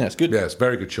 Yeah, it's good. Yeah, it's a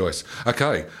very good choice.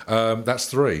 Okay, that's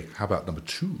 3. How about number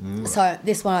 2? So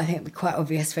this one I think would be quite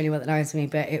obvious for anyone that knows me,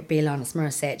 but it would be Alanis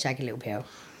Morissette, Jagged Little Pill.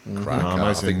 Cracker. Oh,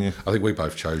 amazing, I think we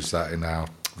both chose that in our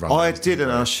run. I didn't.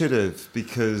 I should have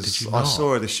because Did you I not?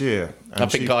 saw her this year and I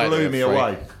think she I blew did, me Frank.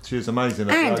 away. She was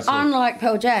amazing. At And those unlike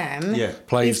Pearl Jam, Yeah.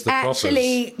 Plays is the proppers.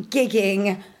 actually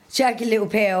gigging Jagged Little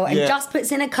Pill and Yeah. just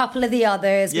puts in a couple of the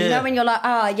others. You Yeah. know when you're like,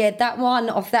 that one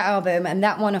off that album and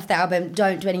that one off that album,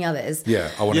 don't do any others. Yeah,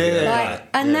 I want to Yeah, hear yeah, that. Like,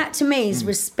 and Yeah. that to me is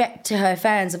respect to her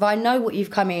fans. If I know what you've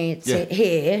come here to Yeah.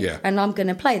 hear, Yeah. and I'm going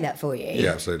to play that for you.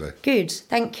 Yeah, absolutely. Good,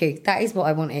 thank you. That is what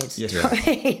I wanted. Yeah. Do you know what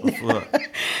I mean? Well,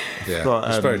 Yeah, But,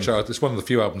 it's very child. It's one of the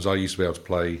few albums I used to be able to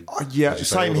play. yeah, as you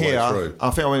say, same all the way here. through. I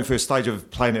think I went through a stage of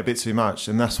playing it a bit too much,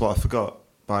 and that's what I forgot.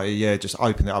 But yeah, just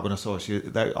opened it up and I saw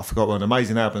I forgot what an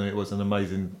amazing album it was. An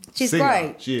amazing. She's singer.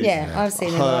 great. She is. Yeah, I've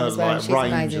seen her Her live as well. like She's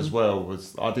range amazing. as well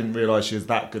was. I didn't realise she was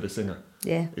that good a singer.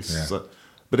 Yeah. It's Yeah.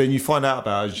 but then you find out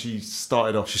about her. She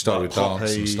started off. She started with dance and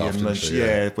poppy, stuff, then didn't she?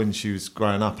 yeah, when she was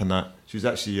growing up and that, she was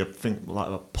actually I think like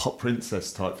a pop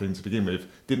princess type thing to begin with.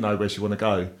 Didn't know where she wanted to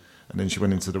go, and then she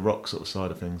went into the rock sort of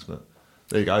side of things. But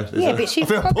There you go. Yeah, but she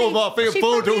probably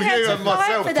bored all you and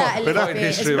myself. for that a little bit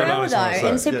as history of well, Alanis though. Morissette.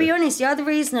 And to be honest, the other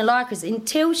reason I like her is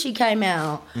until she came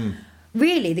out,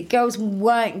 really, the girls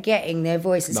weren't getting their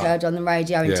voices heard on the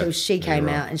radio until she came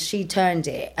out and she turned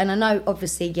it. And I know,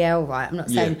 obviously, yeah, all right, I'm not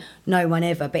saying no one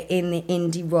ever, but in the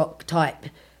indie rock type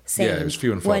scene, it was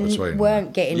few and far between.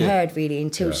 Weren't getting heard really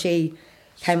until she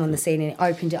came on the scene and it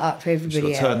opened it up for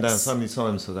everybody She got turned down else. so many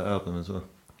times for that album as well.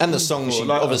 And the song she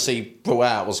obviously brought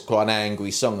out was quite an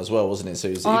angry song as well, wasn't it? So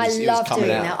it I was love coming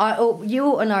doing out. that. You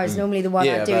ought to know is normally the one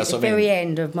I do at that's the what I very mean.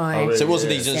 end of my. really? So it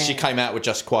wasn't even, Yeah. she came out with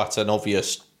just quite an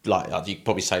obvious, like, you could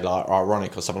probably say like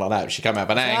ironic or something like that. But she came out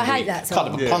with an angry, hate that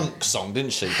kind of a song. punk song,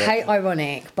 didn't she? But, Hate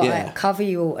ironic, but Yeah. cover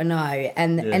you ought to know,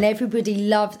 and everybody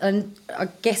loved. And I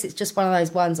guess it's just one of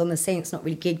those ones on the scene. It's not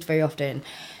really gigged very often,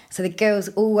 so the girls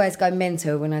always go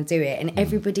mental when I do it, and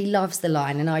everybody loves the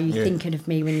line. And are you thinking of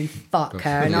me when you fuck her?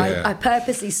 And I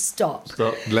purposely stop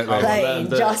Let them- playing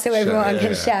just so everyone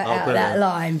can shout out brilliant. that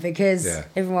line because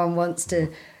everyone wants to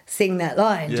sing that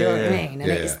line. Do you know what I mean?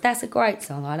 And that's a great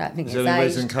song. I don't think Is it's there any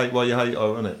aged. reason, Kate, why you hate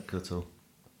ironic at all?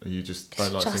 Or you just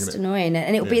don't like Just singing it? annoying,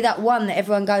 and it'll be that one that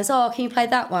everyone goes, "Oh, can you play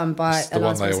that one?" By It's the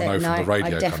one Alanis they all know Morissette. from the No, I radio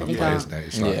kind of definitely play, can't. isn't it?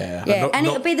 It's like, Yeah. Yeah, not- and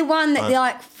not- it'll be the one that,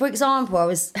 like, for example, I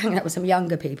was hanging out with some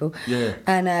younger people,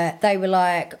 and they were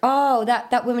like, "Oh,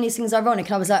 that woman who sings ironic,"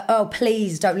 and I was like, "Oh,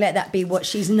 please don't let that be what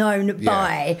she's known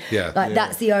by." Like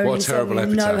that's the What a only song terrible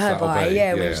you know epitaph her that'll by. be.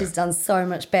 Yeah, Yeah. when she's done so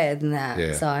much better than that.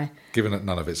 Yeah. So Given that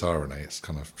none of it's irony, it's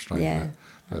kind of strange. Yeah.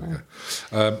 Isn't it?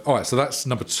 There we go. All right, so that's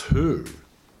number 2.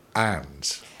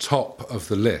 And top of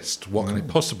the list, what can it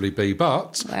possibly be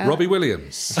but Robbie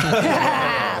Williams?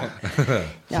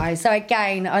 no, so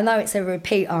again, I know it's a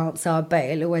repeat answer, but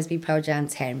it'll always be Pearl Jam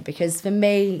 10 because for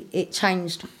me, it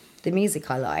changed the music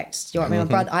I liked. Do you know what I mean?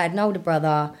 My brother, I had an older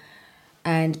brother,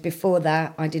 and before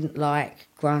that, I didn't like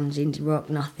grunge, indie rock,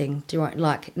 nothing. Do you know,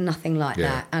 like nothing like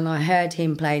that? And I heard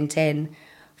him playing 10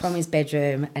 from his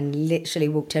bedroom, and literally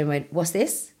walked in and went, "What's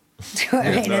this?" Do you know what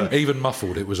I mean? And Even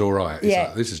muffled, it was all right. It's Yeah.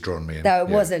 like, this has drawn me in. though it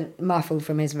Yeah. wasn't muffled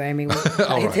from his room, he was Oh,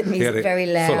 playing right. the He music had it very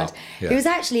full loud. up, yeah. He was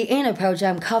actually in a Pearl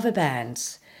Jam cover band,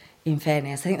 in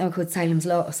fairness. I think they were called Salem's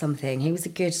Lot or something. He was a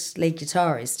good lead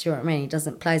guitarist, do you know what I mean? He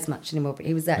doesn't play as much anymore, but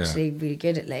he was actually really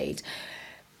good at lead.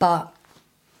 But,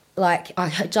 like, I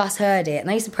had just heard it, and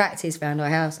I used to practice around our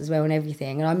house as well and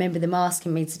everything, and I remember them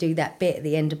asking me to do that bit at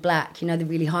the end of Black, you know, the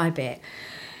really high bit.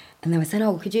 And they were saying,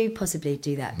 "Oh, could you possibly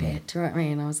do that bit?" Do you know what I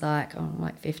mean? And I was like, "Oh, I'm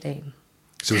like 15.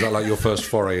 So was that like your first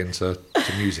foray into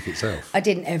music itself? I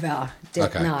didn't ever do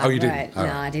Okay. No, Oh, you didn't? right. Oh.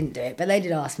 No, I didn't do it. But they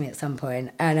did ask me at some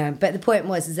point. And but the point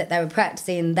is that they were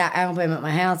practicing that album at my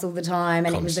house all the time,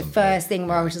 and it was the Constantly. first thing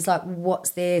where I was just like,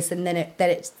 "What's this?" And then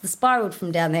it spiraled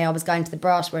from down there. I was going to the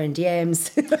brass wearing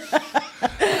DMs. You've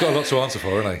got a lot to answer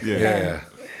for, haven't you? Yeah.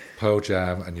 Pearl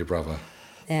Jam and your brother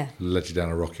yeah. led you down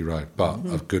a rocky road, but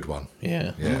a good one.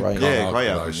 yeah, Yeah, great. Can't Yeah, argue great with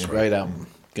album, those yeah. three. Great album.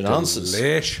 Good answers.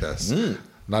 Delicious.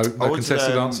 No What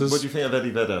contested answers. What do you think of Eddie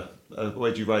Vedder?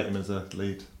 Where do you rate him as a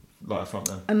lead, like a front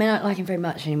man? I mean, I don't like him very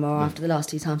much anymore after the last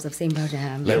 2 times I've seen Pearl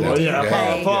Jam. Yeah, well, Yeah,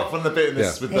 Yeah. apart from the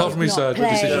bitterness Yeah. with Apart from his not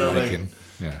playing. decision making.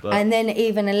 Yeah. And then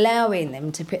even allowing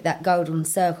them to put that golden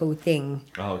circle thing.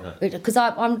 Oh, okay. Because I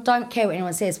don't care what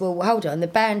anyone says. Well, hold on. The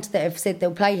band that have said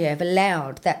they'll play here have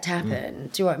allowed that to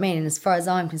happen. Do you know what I mean? And as far as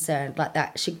I'm concerned, like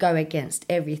that should go against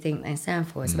everything they stand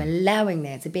for. So allowing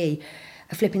there to be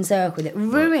a flipping circle that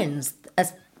ruins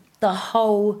the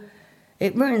whole...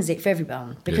 It ruins it for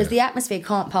everyone because Yeah. the atmosphere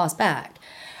can't pass back.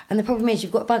 And the problem is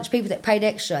you've got a bunch of people that paid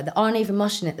extra that aren't even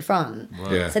moshing at the front.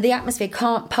 Yeah. So the atmosphere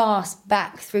can't pass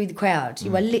back through the crowd.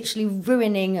 You are literally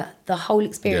ruining the whole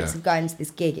experience Yeah. of going to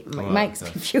this gig. It makes me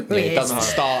Yeah, furious. it doesn't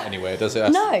start anywhere, does it?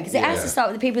 No, because it has to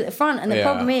start with the people at the front. And the Yeah.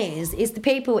 problem is the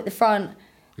people at the front,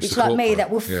 It's which the like me, corporate,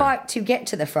 that will yeah. fight to get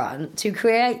to the front, to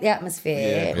create the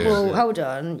atmosphere. Yeah. Well, Yeah. hold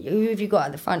on. Who have you got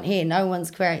at the front here? No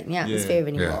one's creating the atmosphere Yeah.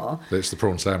 anymore. It's the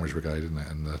prawn sandwich brigade, isn't it?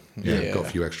 And Yeah. got a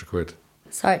few extra quid.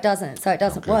 So it doesn't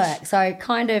good. work. So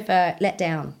kind of let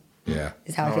down. Yeah.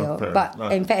 Is how I Oh, feel, fair but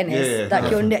enough. in fairness, Yeah,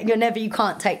 like you're never, you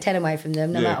can't take 10 away from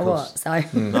them, no Yeah, matter of what. course. So Ah,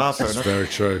 fair That's enough. very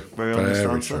true. Very honest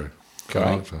Very answer. true. Good Great.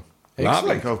 answer.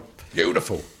 Lovely. Cool.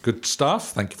 Beautiful. Good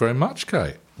stuff. Thank you very much,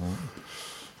 Kate.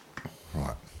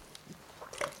 Right.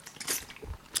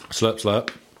 Slurp, slurp.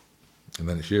 And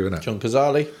then it's you, isn't it? John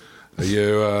Cazale. Are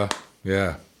you,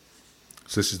 yeah.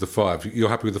 So this is the 5. You're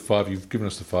happy with the 5? You've given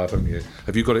us the 5, haven't you?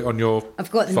 Have you got it on your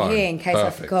I've got them phone? here in case I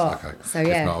Perfect. forgot. Okay. So,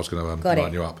 yeah. If not, I was going to Got line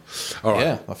it. you up. All right.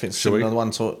 Yeah, I think Shall we? similar to the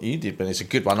one what you did, but it's a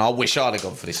good one. I wish I'd have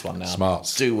gone for this one now.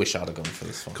 Smarts. Do wish I'd have gone for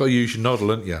this one. Got to use your noddle,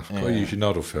 haven't you? Got to use your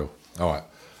noddle, Phil. All right.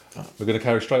 We're going to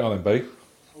carry straight on then, B.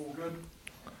 All good.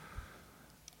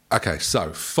 Okay,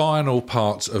 so final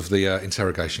part of the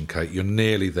interrogation, Kate. You're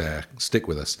nearly there. Stick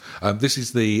with us. This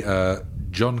is the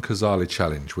John Cazale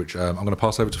challenge, which I'm going to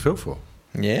pass over to Phil for.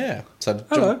 Yeah. So,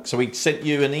 Hello. so we sent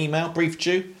you an email, briefed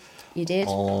you You did.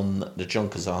 on the John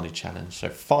Cazale challenge. So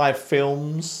 5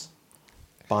 films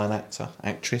by an actor,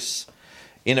 actress,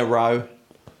 in a row.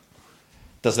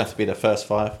 Doesn't have to be their first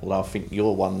 5, although I think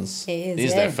your one's It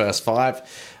is, their yeah. first 5.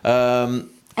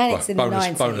 And it's in bonus-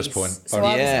 the 90s. bonus point. So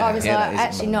Bonus. I was Yeah, like, that is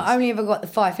actually, a not bonus. only have I got the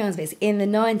 5 films, but it's in the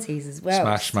 90s as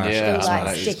well. Smash. Yeah, Still, like,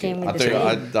 that is sticking good. with I the do.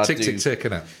 theme. I Tick, do. tick, tick,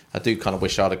 innit? I do kind of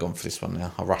wish I'd have gone for this one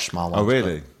now. I rushed my one. Oh,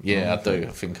 really? but- yeah, I do.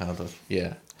 I think I'd have.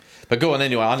 Yeah. But go on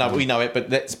anyway. I know we know it, but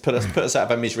let's put us out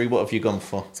of our misery. What have you gone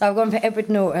for? So I've gone for Edward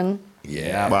Norton.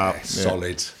 Yeah. Wow.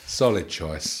 Solid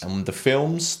choice. And the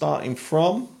films starting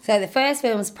from. So the first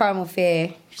film is Primal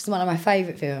Fear, which is one of my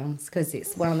favourite films because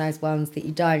it's one of those ones that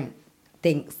you don't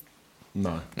think's No.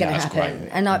 going Yeah, to that's happen. great.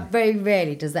 And like, very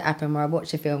rarely does that happen where I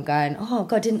watch a film going, oh,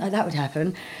 God, didn't know that would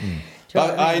happen. Do you know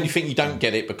what I mean? only think you don't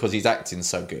get it because he's acting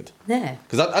so good. Yeah.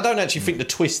 Because I don't actually think the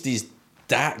twist is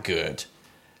that good.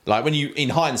 Like when you, in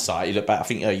hindsight, you look back, I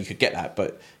think you could get that,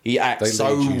 but he acts They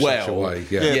so lead you well, such a way,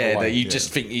 yeah, yeah. that you Yeah. just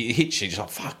think it hits you, just like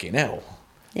fucking hell.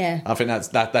 Yeah. I think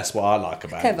that's what I like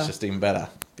about it. Clever. It's just even better.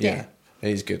 Yeah,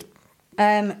 he's good.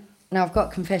 Now I've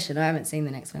got confession. I haven't seen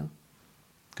the next film.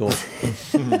 Go on.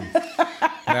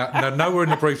 Now, nowhere in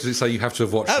the brief does it say you have to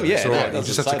have watched Oh, it. yeah, It's all no, right. it You doesn't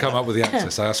just have to say come that. up with the answer,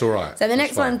 so that's all right. So the That's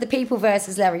next fine. one's The People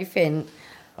versus Larry Finn.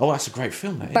 Oh, that's a great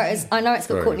film, that is. But it's, I know it's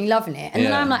got Very Courtney good. Love in it. And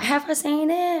then Yeah. I'm like, have I seen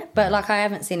it? But like, I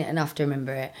haven't seen it enough to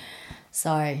remember it.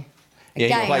 So, he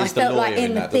again, I plays the felt like lawyer in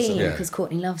in the that, doesn't theme he? because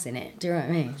Courtney Love's in it. Do you know what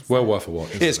I mean? Well worth a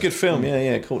watch. Yeah, it's a good film.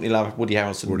 Yeah. Courtney Love, Woody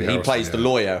Harrelson. Woody he Harrelson, plays the yeah.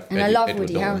 lawyer. And I love Edward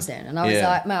Woody Norton. Harrelson. And I was Yeah.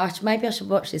 like, man, maybe I should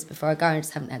watch this before I go. I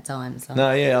just haven't had time. So.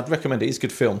 No, yeah, I'd recommend it. It's a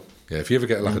good film. Yeah, if you ever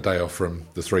get like a day off from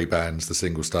the 3 bands, the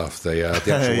single stuff, the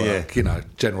actual Yeah.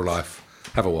 work, general life,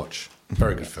 have a watch.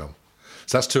 Very good film.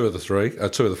 So that's 2 of the 3,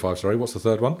 2 of the 5. Sorry, what's the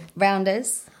third one?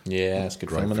 Rounders, Yeah, it's a good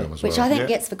Great film, film isn't as it? well. which I think Yeah.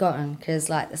 gets forgotten because,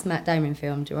 like, that's Matt Damon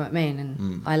film. Do you know what I mean?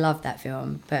 And I love that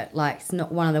film. But, like, it's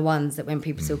not one of the ones that when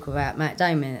people talk about Matt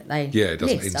Damon, that they Yeah, it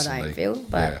doesn't list, I instantly. don't feel.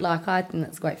 But, Yeah. like, I think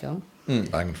that's a great film.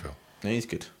 Banging film. Yeah, he's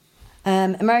good.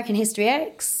 American History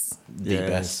X. The Yeah,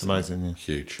 best. it's amazing. Yeah.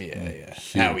 Huge. Yeah.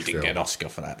 Huge How we didn't film. get an Oscar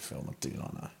for that film, I do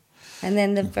not know. And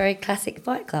then the very classic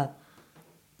Fight Club.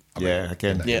 Yeah,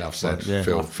 again. Yeah. Enough said. Yeah.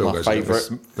 Phil My goes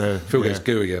favourite. Phil gets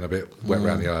gooey and a bit wet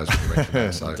around the eyes when you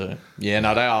mention that. So. Yeah,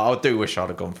 no, they are. I do wish I'd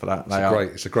have gone for that. They are.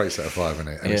 It's a great set of 5, isn't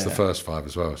it? And it's the Yeah. first 5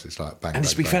 as well, so it's like bang, And bang,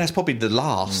 to be bang. fair, that's probably the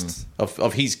last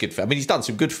of his good films. I mean, he's done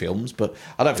some good films, but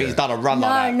I don't think he's done a run No,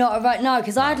 like that. not right. No,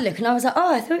 because I'd look and I was like,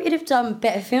 oh, I thought you'd have done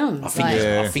better films. I think, like,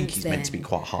 I think since he's then. meant to be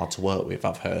quite hard to work with,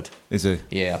 I've heard. Is he?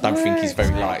 Yeah, I don't think he's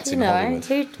very Like, liked you in know, Hollywood.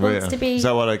 Who wants to be Is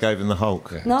that why they gave him the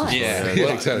Hulk? nice? Yeah, Yeah,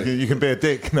 well, exactly. You can be a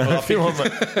dick now if you want,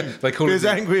 mate. They call Be it as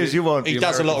angry as you want. he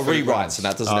does a lot of rewrites and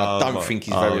that, doesn't he? I Oh, don't right. think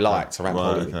he's Oh, very okay. liked around Right,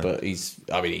 Hollywood, okay. but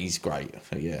he's great.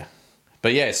 Yeah.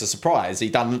 But yeah, it's a surprise. He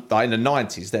done like, in the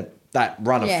 90s that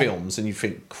run of Yeah. films, and you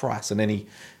think, Christ, and then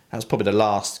that was probably the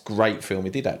last great film he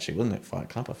did, actually, wasn't it? Fight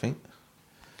Club, I think.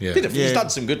 Yeah, He's Yeah. done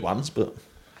some good ones, but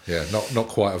yeah, not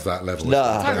quite of that level. No.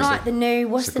 I don't like the new.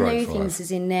 What's It's a the great new five. things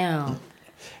is in now?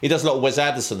 he does a lot of Wes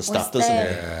Anderson stuff, What's doesn't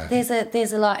there? he? Yeah.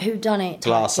 There's a like who done it?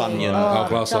 Glass Onion. Oh,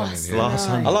 Glass Onion, that's yeah. Glass nice.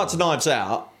 Onion. I liked Knives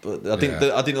Out, but I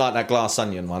didn't like that Glass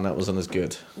Onion one. That wasn't as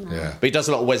good. Yeah, But he does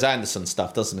a lot of Wes Anderson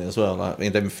stuff, doesn't he, as well, like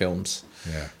in them films.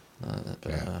 yeah.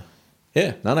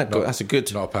 Yeah, that's a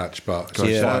good. Not a patch, but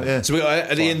Yeah. Yeah. So at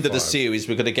the Fine, end of the fine. series,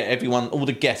 we're going to get all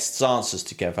the guests' answers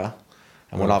together.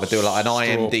 And we'll either do like an Straw poll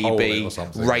it or IMDb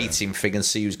something, rating thing and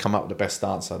see who's come up with the best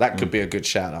answer. That could be a good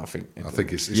shout, I think. I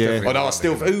think it's Yeah. definitely. Although I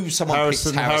still, someone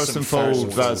Harrison picked Harrison Ford,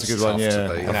 Ford. that's a good one, tough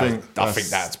to yeah. beat. I think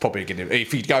that's probably going to.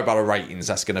 If you go by the ratings,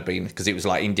 that's going to be because it was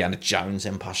like Indiana Jones,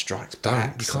 Empire Strikes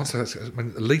Back. You can't say that's. I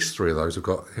mean, at least 3 of those have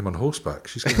got him on horseback.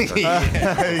 She's going to He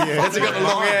hasn't got the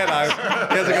long hair though.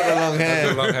 He hasn't got the long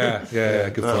hair. long hair. Yeah,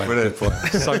 good point. brilliant. Good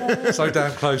point. So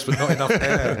damn close, but not enough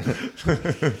hair.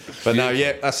 But no,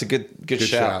 yeah, that's a good Good shout.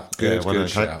 shout. Good, Yeah, well good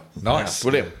done, shout. Nice.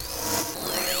 Brilliant.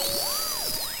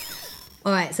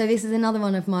 All right, so this is another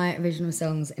one of my original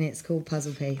songs, and it's called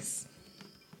Puzzle Piece.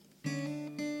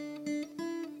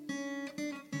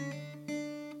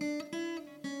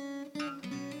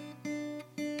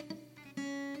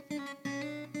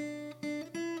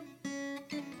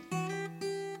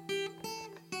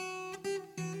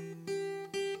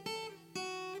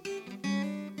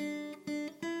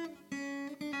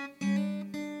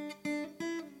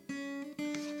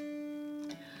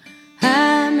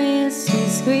 I miss you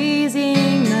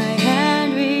squeezing my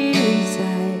hand really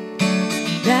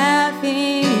tight,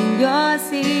 laughing in your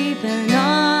sleep and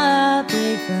all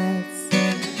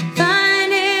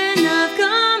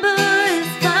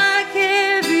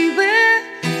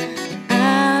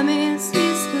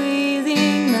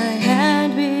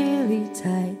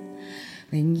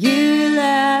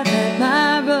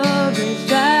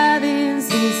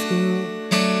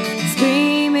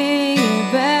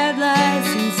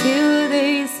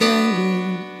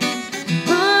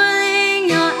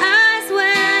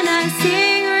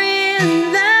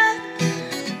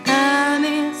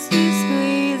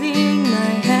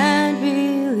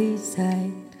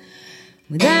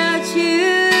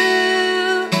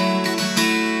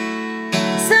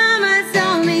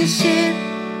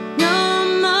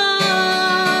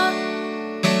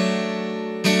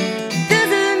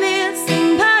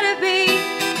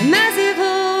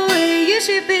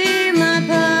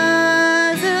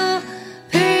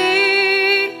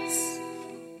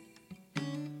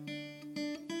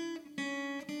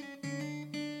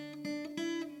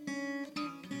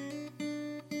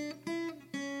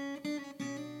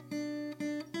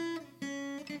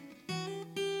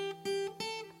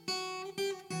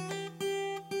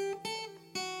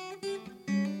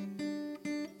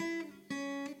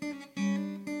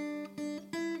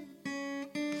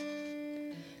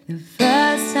The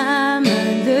first time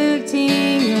I looked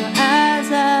in your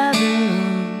eyes, I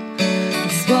belonged. I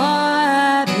swore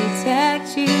I'd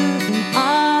protect you from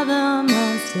all the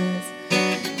monsters.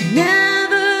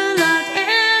 Never loved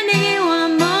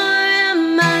anyone more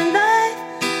in my life.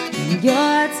 And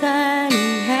your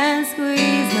tiny hand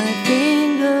squeezed my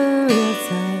finger real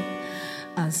tight.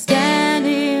 I'll stand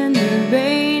in the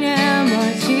rain and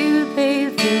watch you play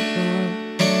football,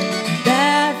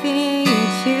 laughing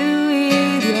at you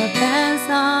with your pants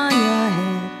on your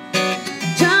head,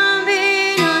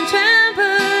 jumping on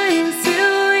trampolines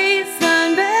till we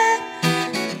sunbed.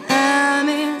 I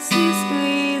miss you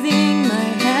squeezing my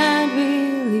hand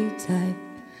really tight.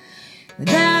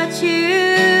 Without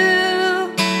you,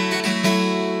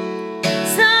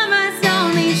 summer's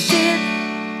only shit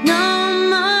no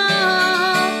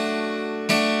more.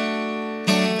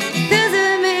 There's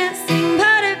a missing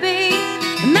part of me,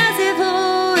 a massive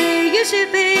hole where you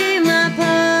should be, my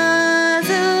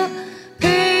puzzle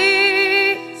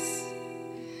piece.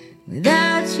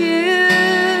 Without you,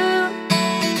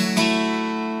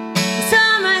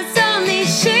 summer's only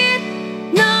shit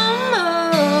no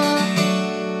more.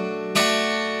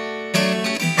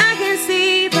 I can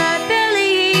sleep, I barely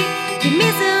eat. Give me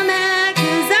some air,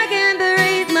 'cause I can't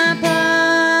breathe, my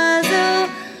puzzle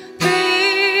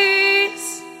piece.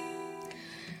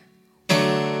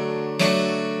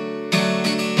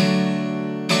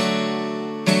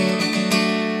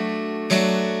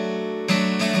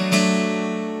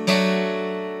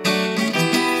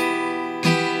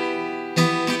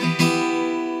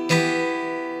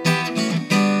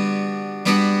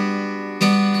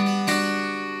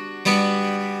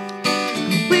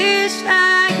 Wish I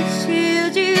could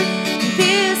shield you from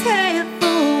this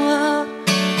hateful world,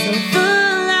 so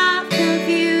full of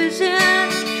confusion,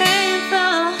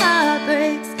 painful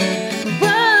heartbreaks. The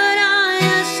weight on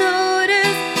your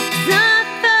shoulders is not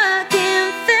fucking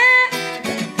fair.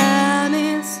 But I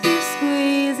miss you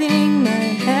squeezing my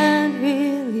hand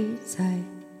really tight.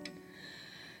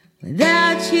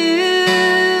 Without you,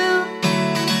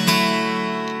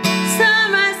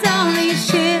 summer's only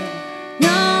shit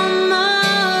no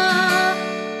more.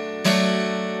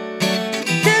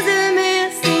 There's a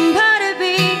missing part of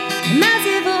me, a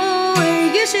massive hole where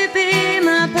you should be,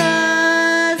 my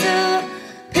puzzle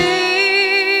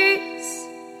piece.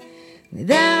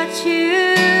 Without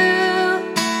you,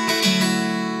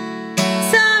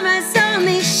 summer's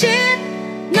only shit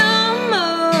no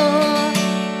more.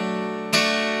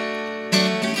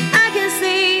 I can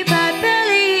sleep, I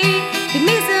barely eat. Give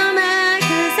me some air,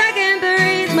 'cause I can't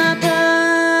breathe, my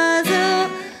puzzle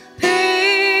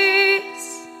piece.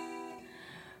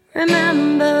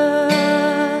 Remember,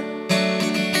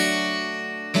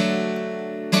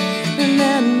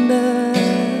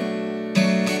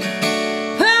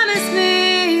 promise me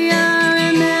I'll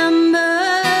remember.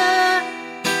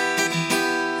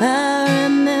 I'll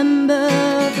remember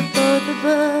for both of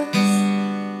us.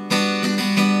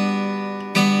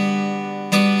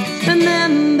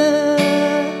 Remember,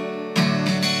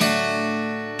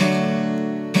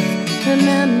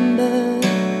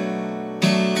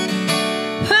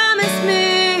 promise me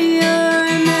you'll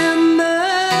remember.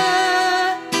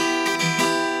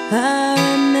 I'll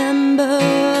remember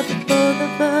for both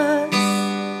of us.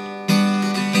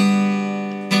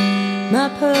 My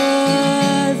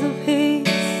puzzle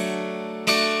piece,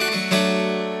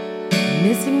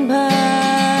 missing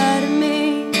part of me.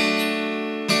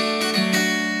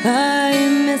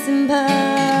 I'm missing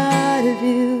part of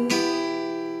you,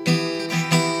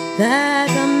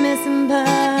 like I'm missing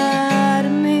part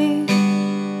of me.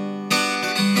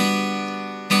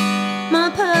 My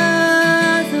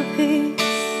puzzle piece,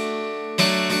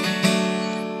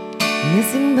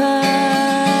 missing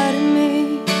part of me.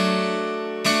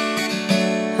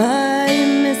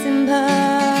 I'm missing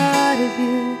part of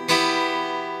you,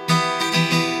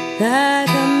 like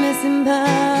I'm missing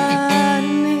part of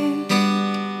me.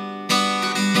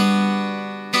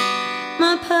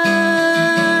 My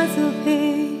puzzle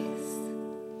piece.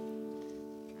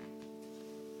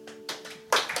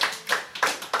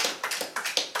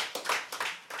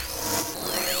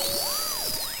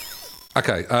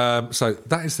 Okay, so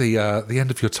that is the end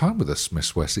of your time with us,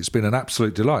 Miss West. It's been an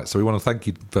absolute delight. So we want to thank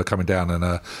you for coming down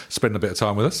and spending a bit of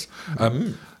time with us.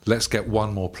 Let's get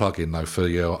one more plug in, though, for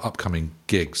your upcoming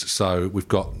gigs. So we've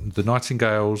got the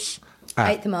Nightingales at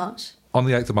 8th of March. On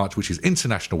the 8th of March, which is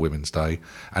International Women's Day,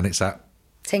 and it's at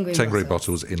 10 Green Bottles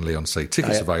Bottles in Leon C.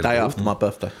 Tickets available. Day after my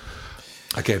birthday.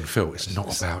 Again, Phil, it's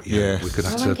not about you. Yeah. We're going to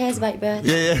have No one to. cares about your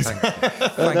birthday. Yeah,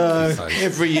 Thank you, Faith.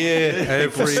 Every year.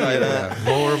 Every say year, that.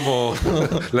 more and more,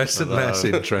 less and less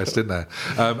interest, isn't there?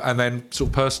 And then, sort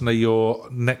of personally, your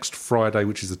next Friday,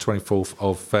 which is the 24th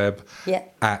of Feb, Yeah.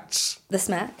 at The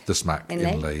Smack. the Smack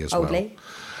in Lee as Old well. Lee.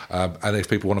 And if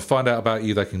people want to find out about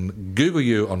you, they can Google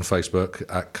you on Facebook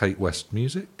at Kate West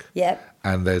Music. Yep.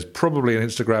 And there's probably an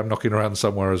Instagram knocking around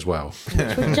somewhere as well.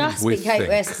 Which will just We be Kate think.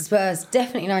 West as well. There's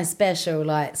definitely no special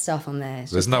like stuff on there.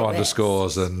 It's There's just no Kate West.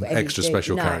 underscores and Whatever you extra do.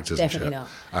 special No, characters definitely and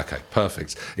shit. not. Okay,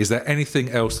 perfect. Is there anything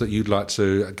else that you'd like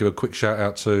to give a quick shout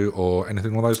out to or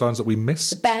anything along those lines that we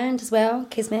missed? Band as well,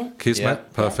 Kismet. Kismet,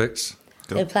 Yeah. perfect.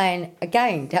 They're playing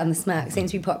again down the Smack.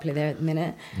 Seems to be popular there at the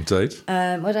minute. Indeed.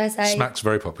 What did I say? Smack's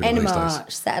very popular End of these days.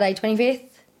 March, Saturday 25th.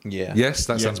 Yeah. Yes,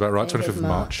 that sounds about right. 25th of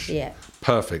March. Yeah.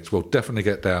 Perfect. Well, definitely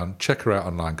get down. Check her out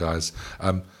online, guys.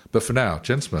 But for now,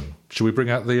 gentlemen, should we bring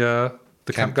out the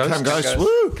Camp Ghost? Camp Ghost.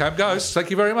 Woo! Camp Ghost.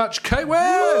 Thank you very much, Kate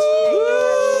West.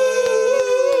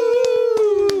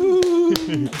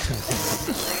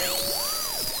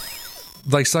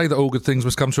 They say that all good things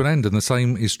must come to an end, and the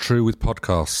same is true with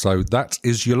podcasts. So that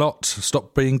is your lot.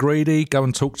 Stop being greedy. Go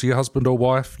and talk to your husband or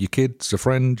wife, your kids, a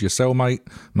friend, your cellmate,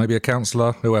 maybe a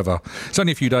counsellor, whoever. It's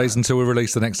only a few days until we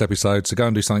release the next episode, so go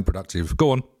and do something productive. Go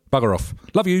on, bugger off.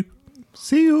 Love you.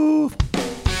 See you.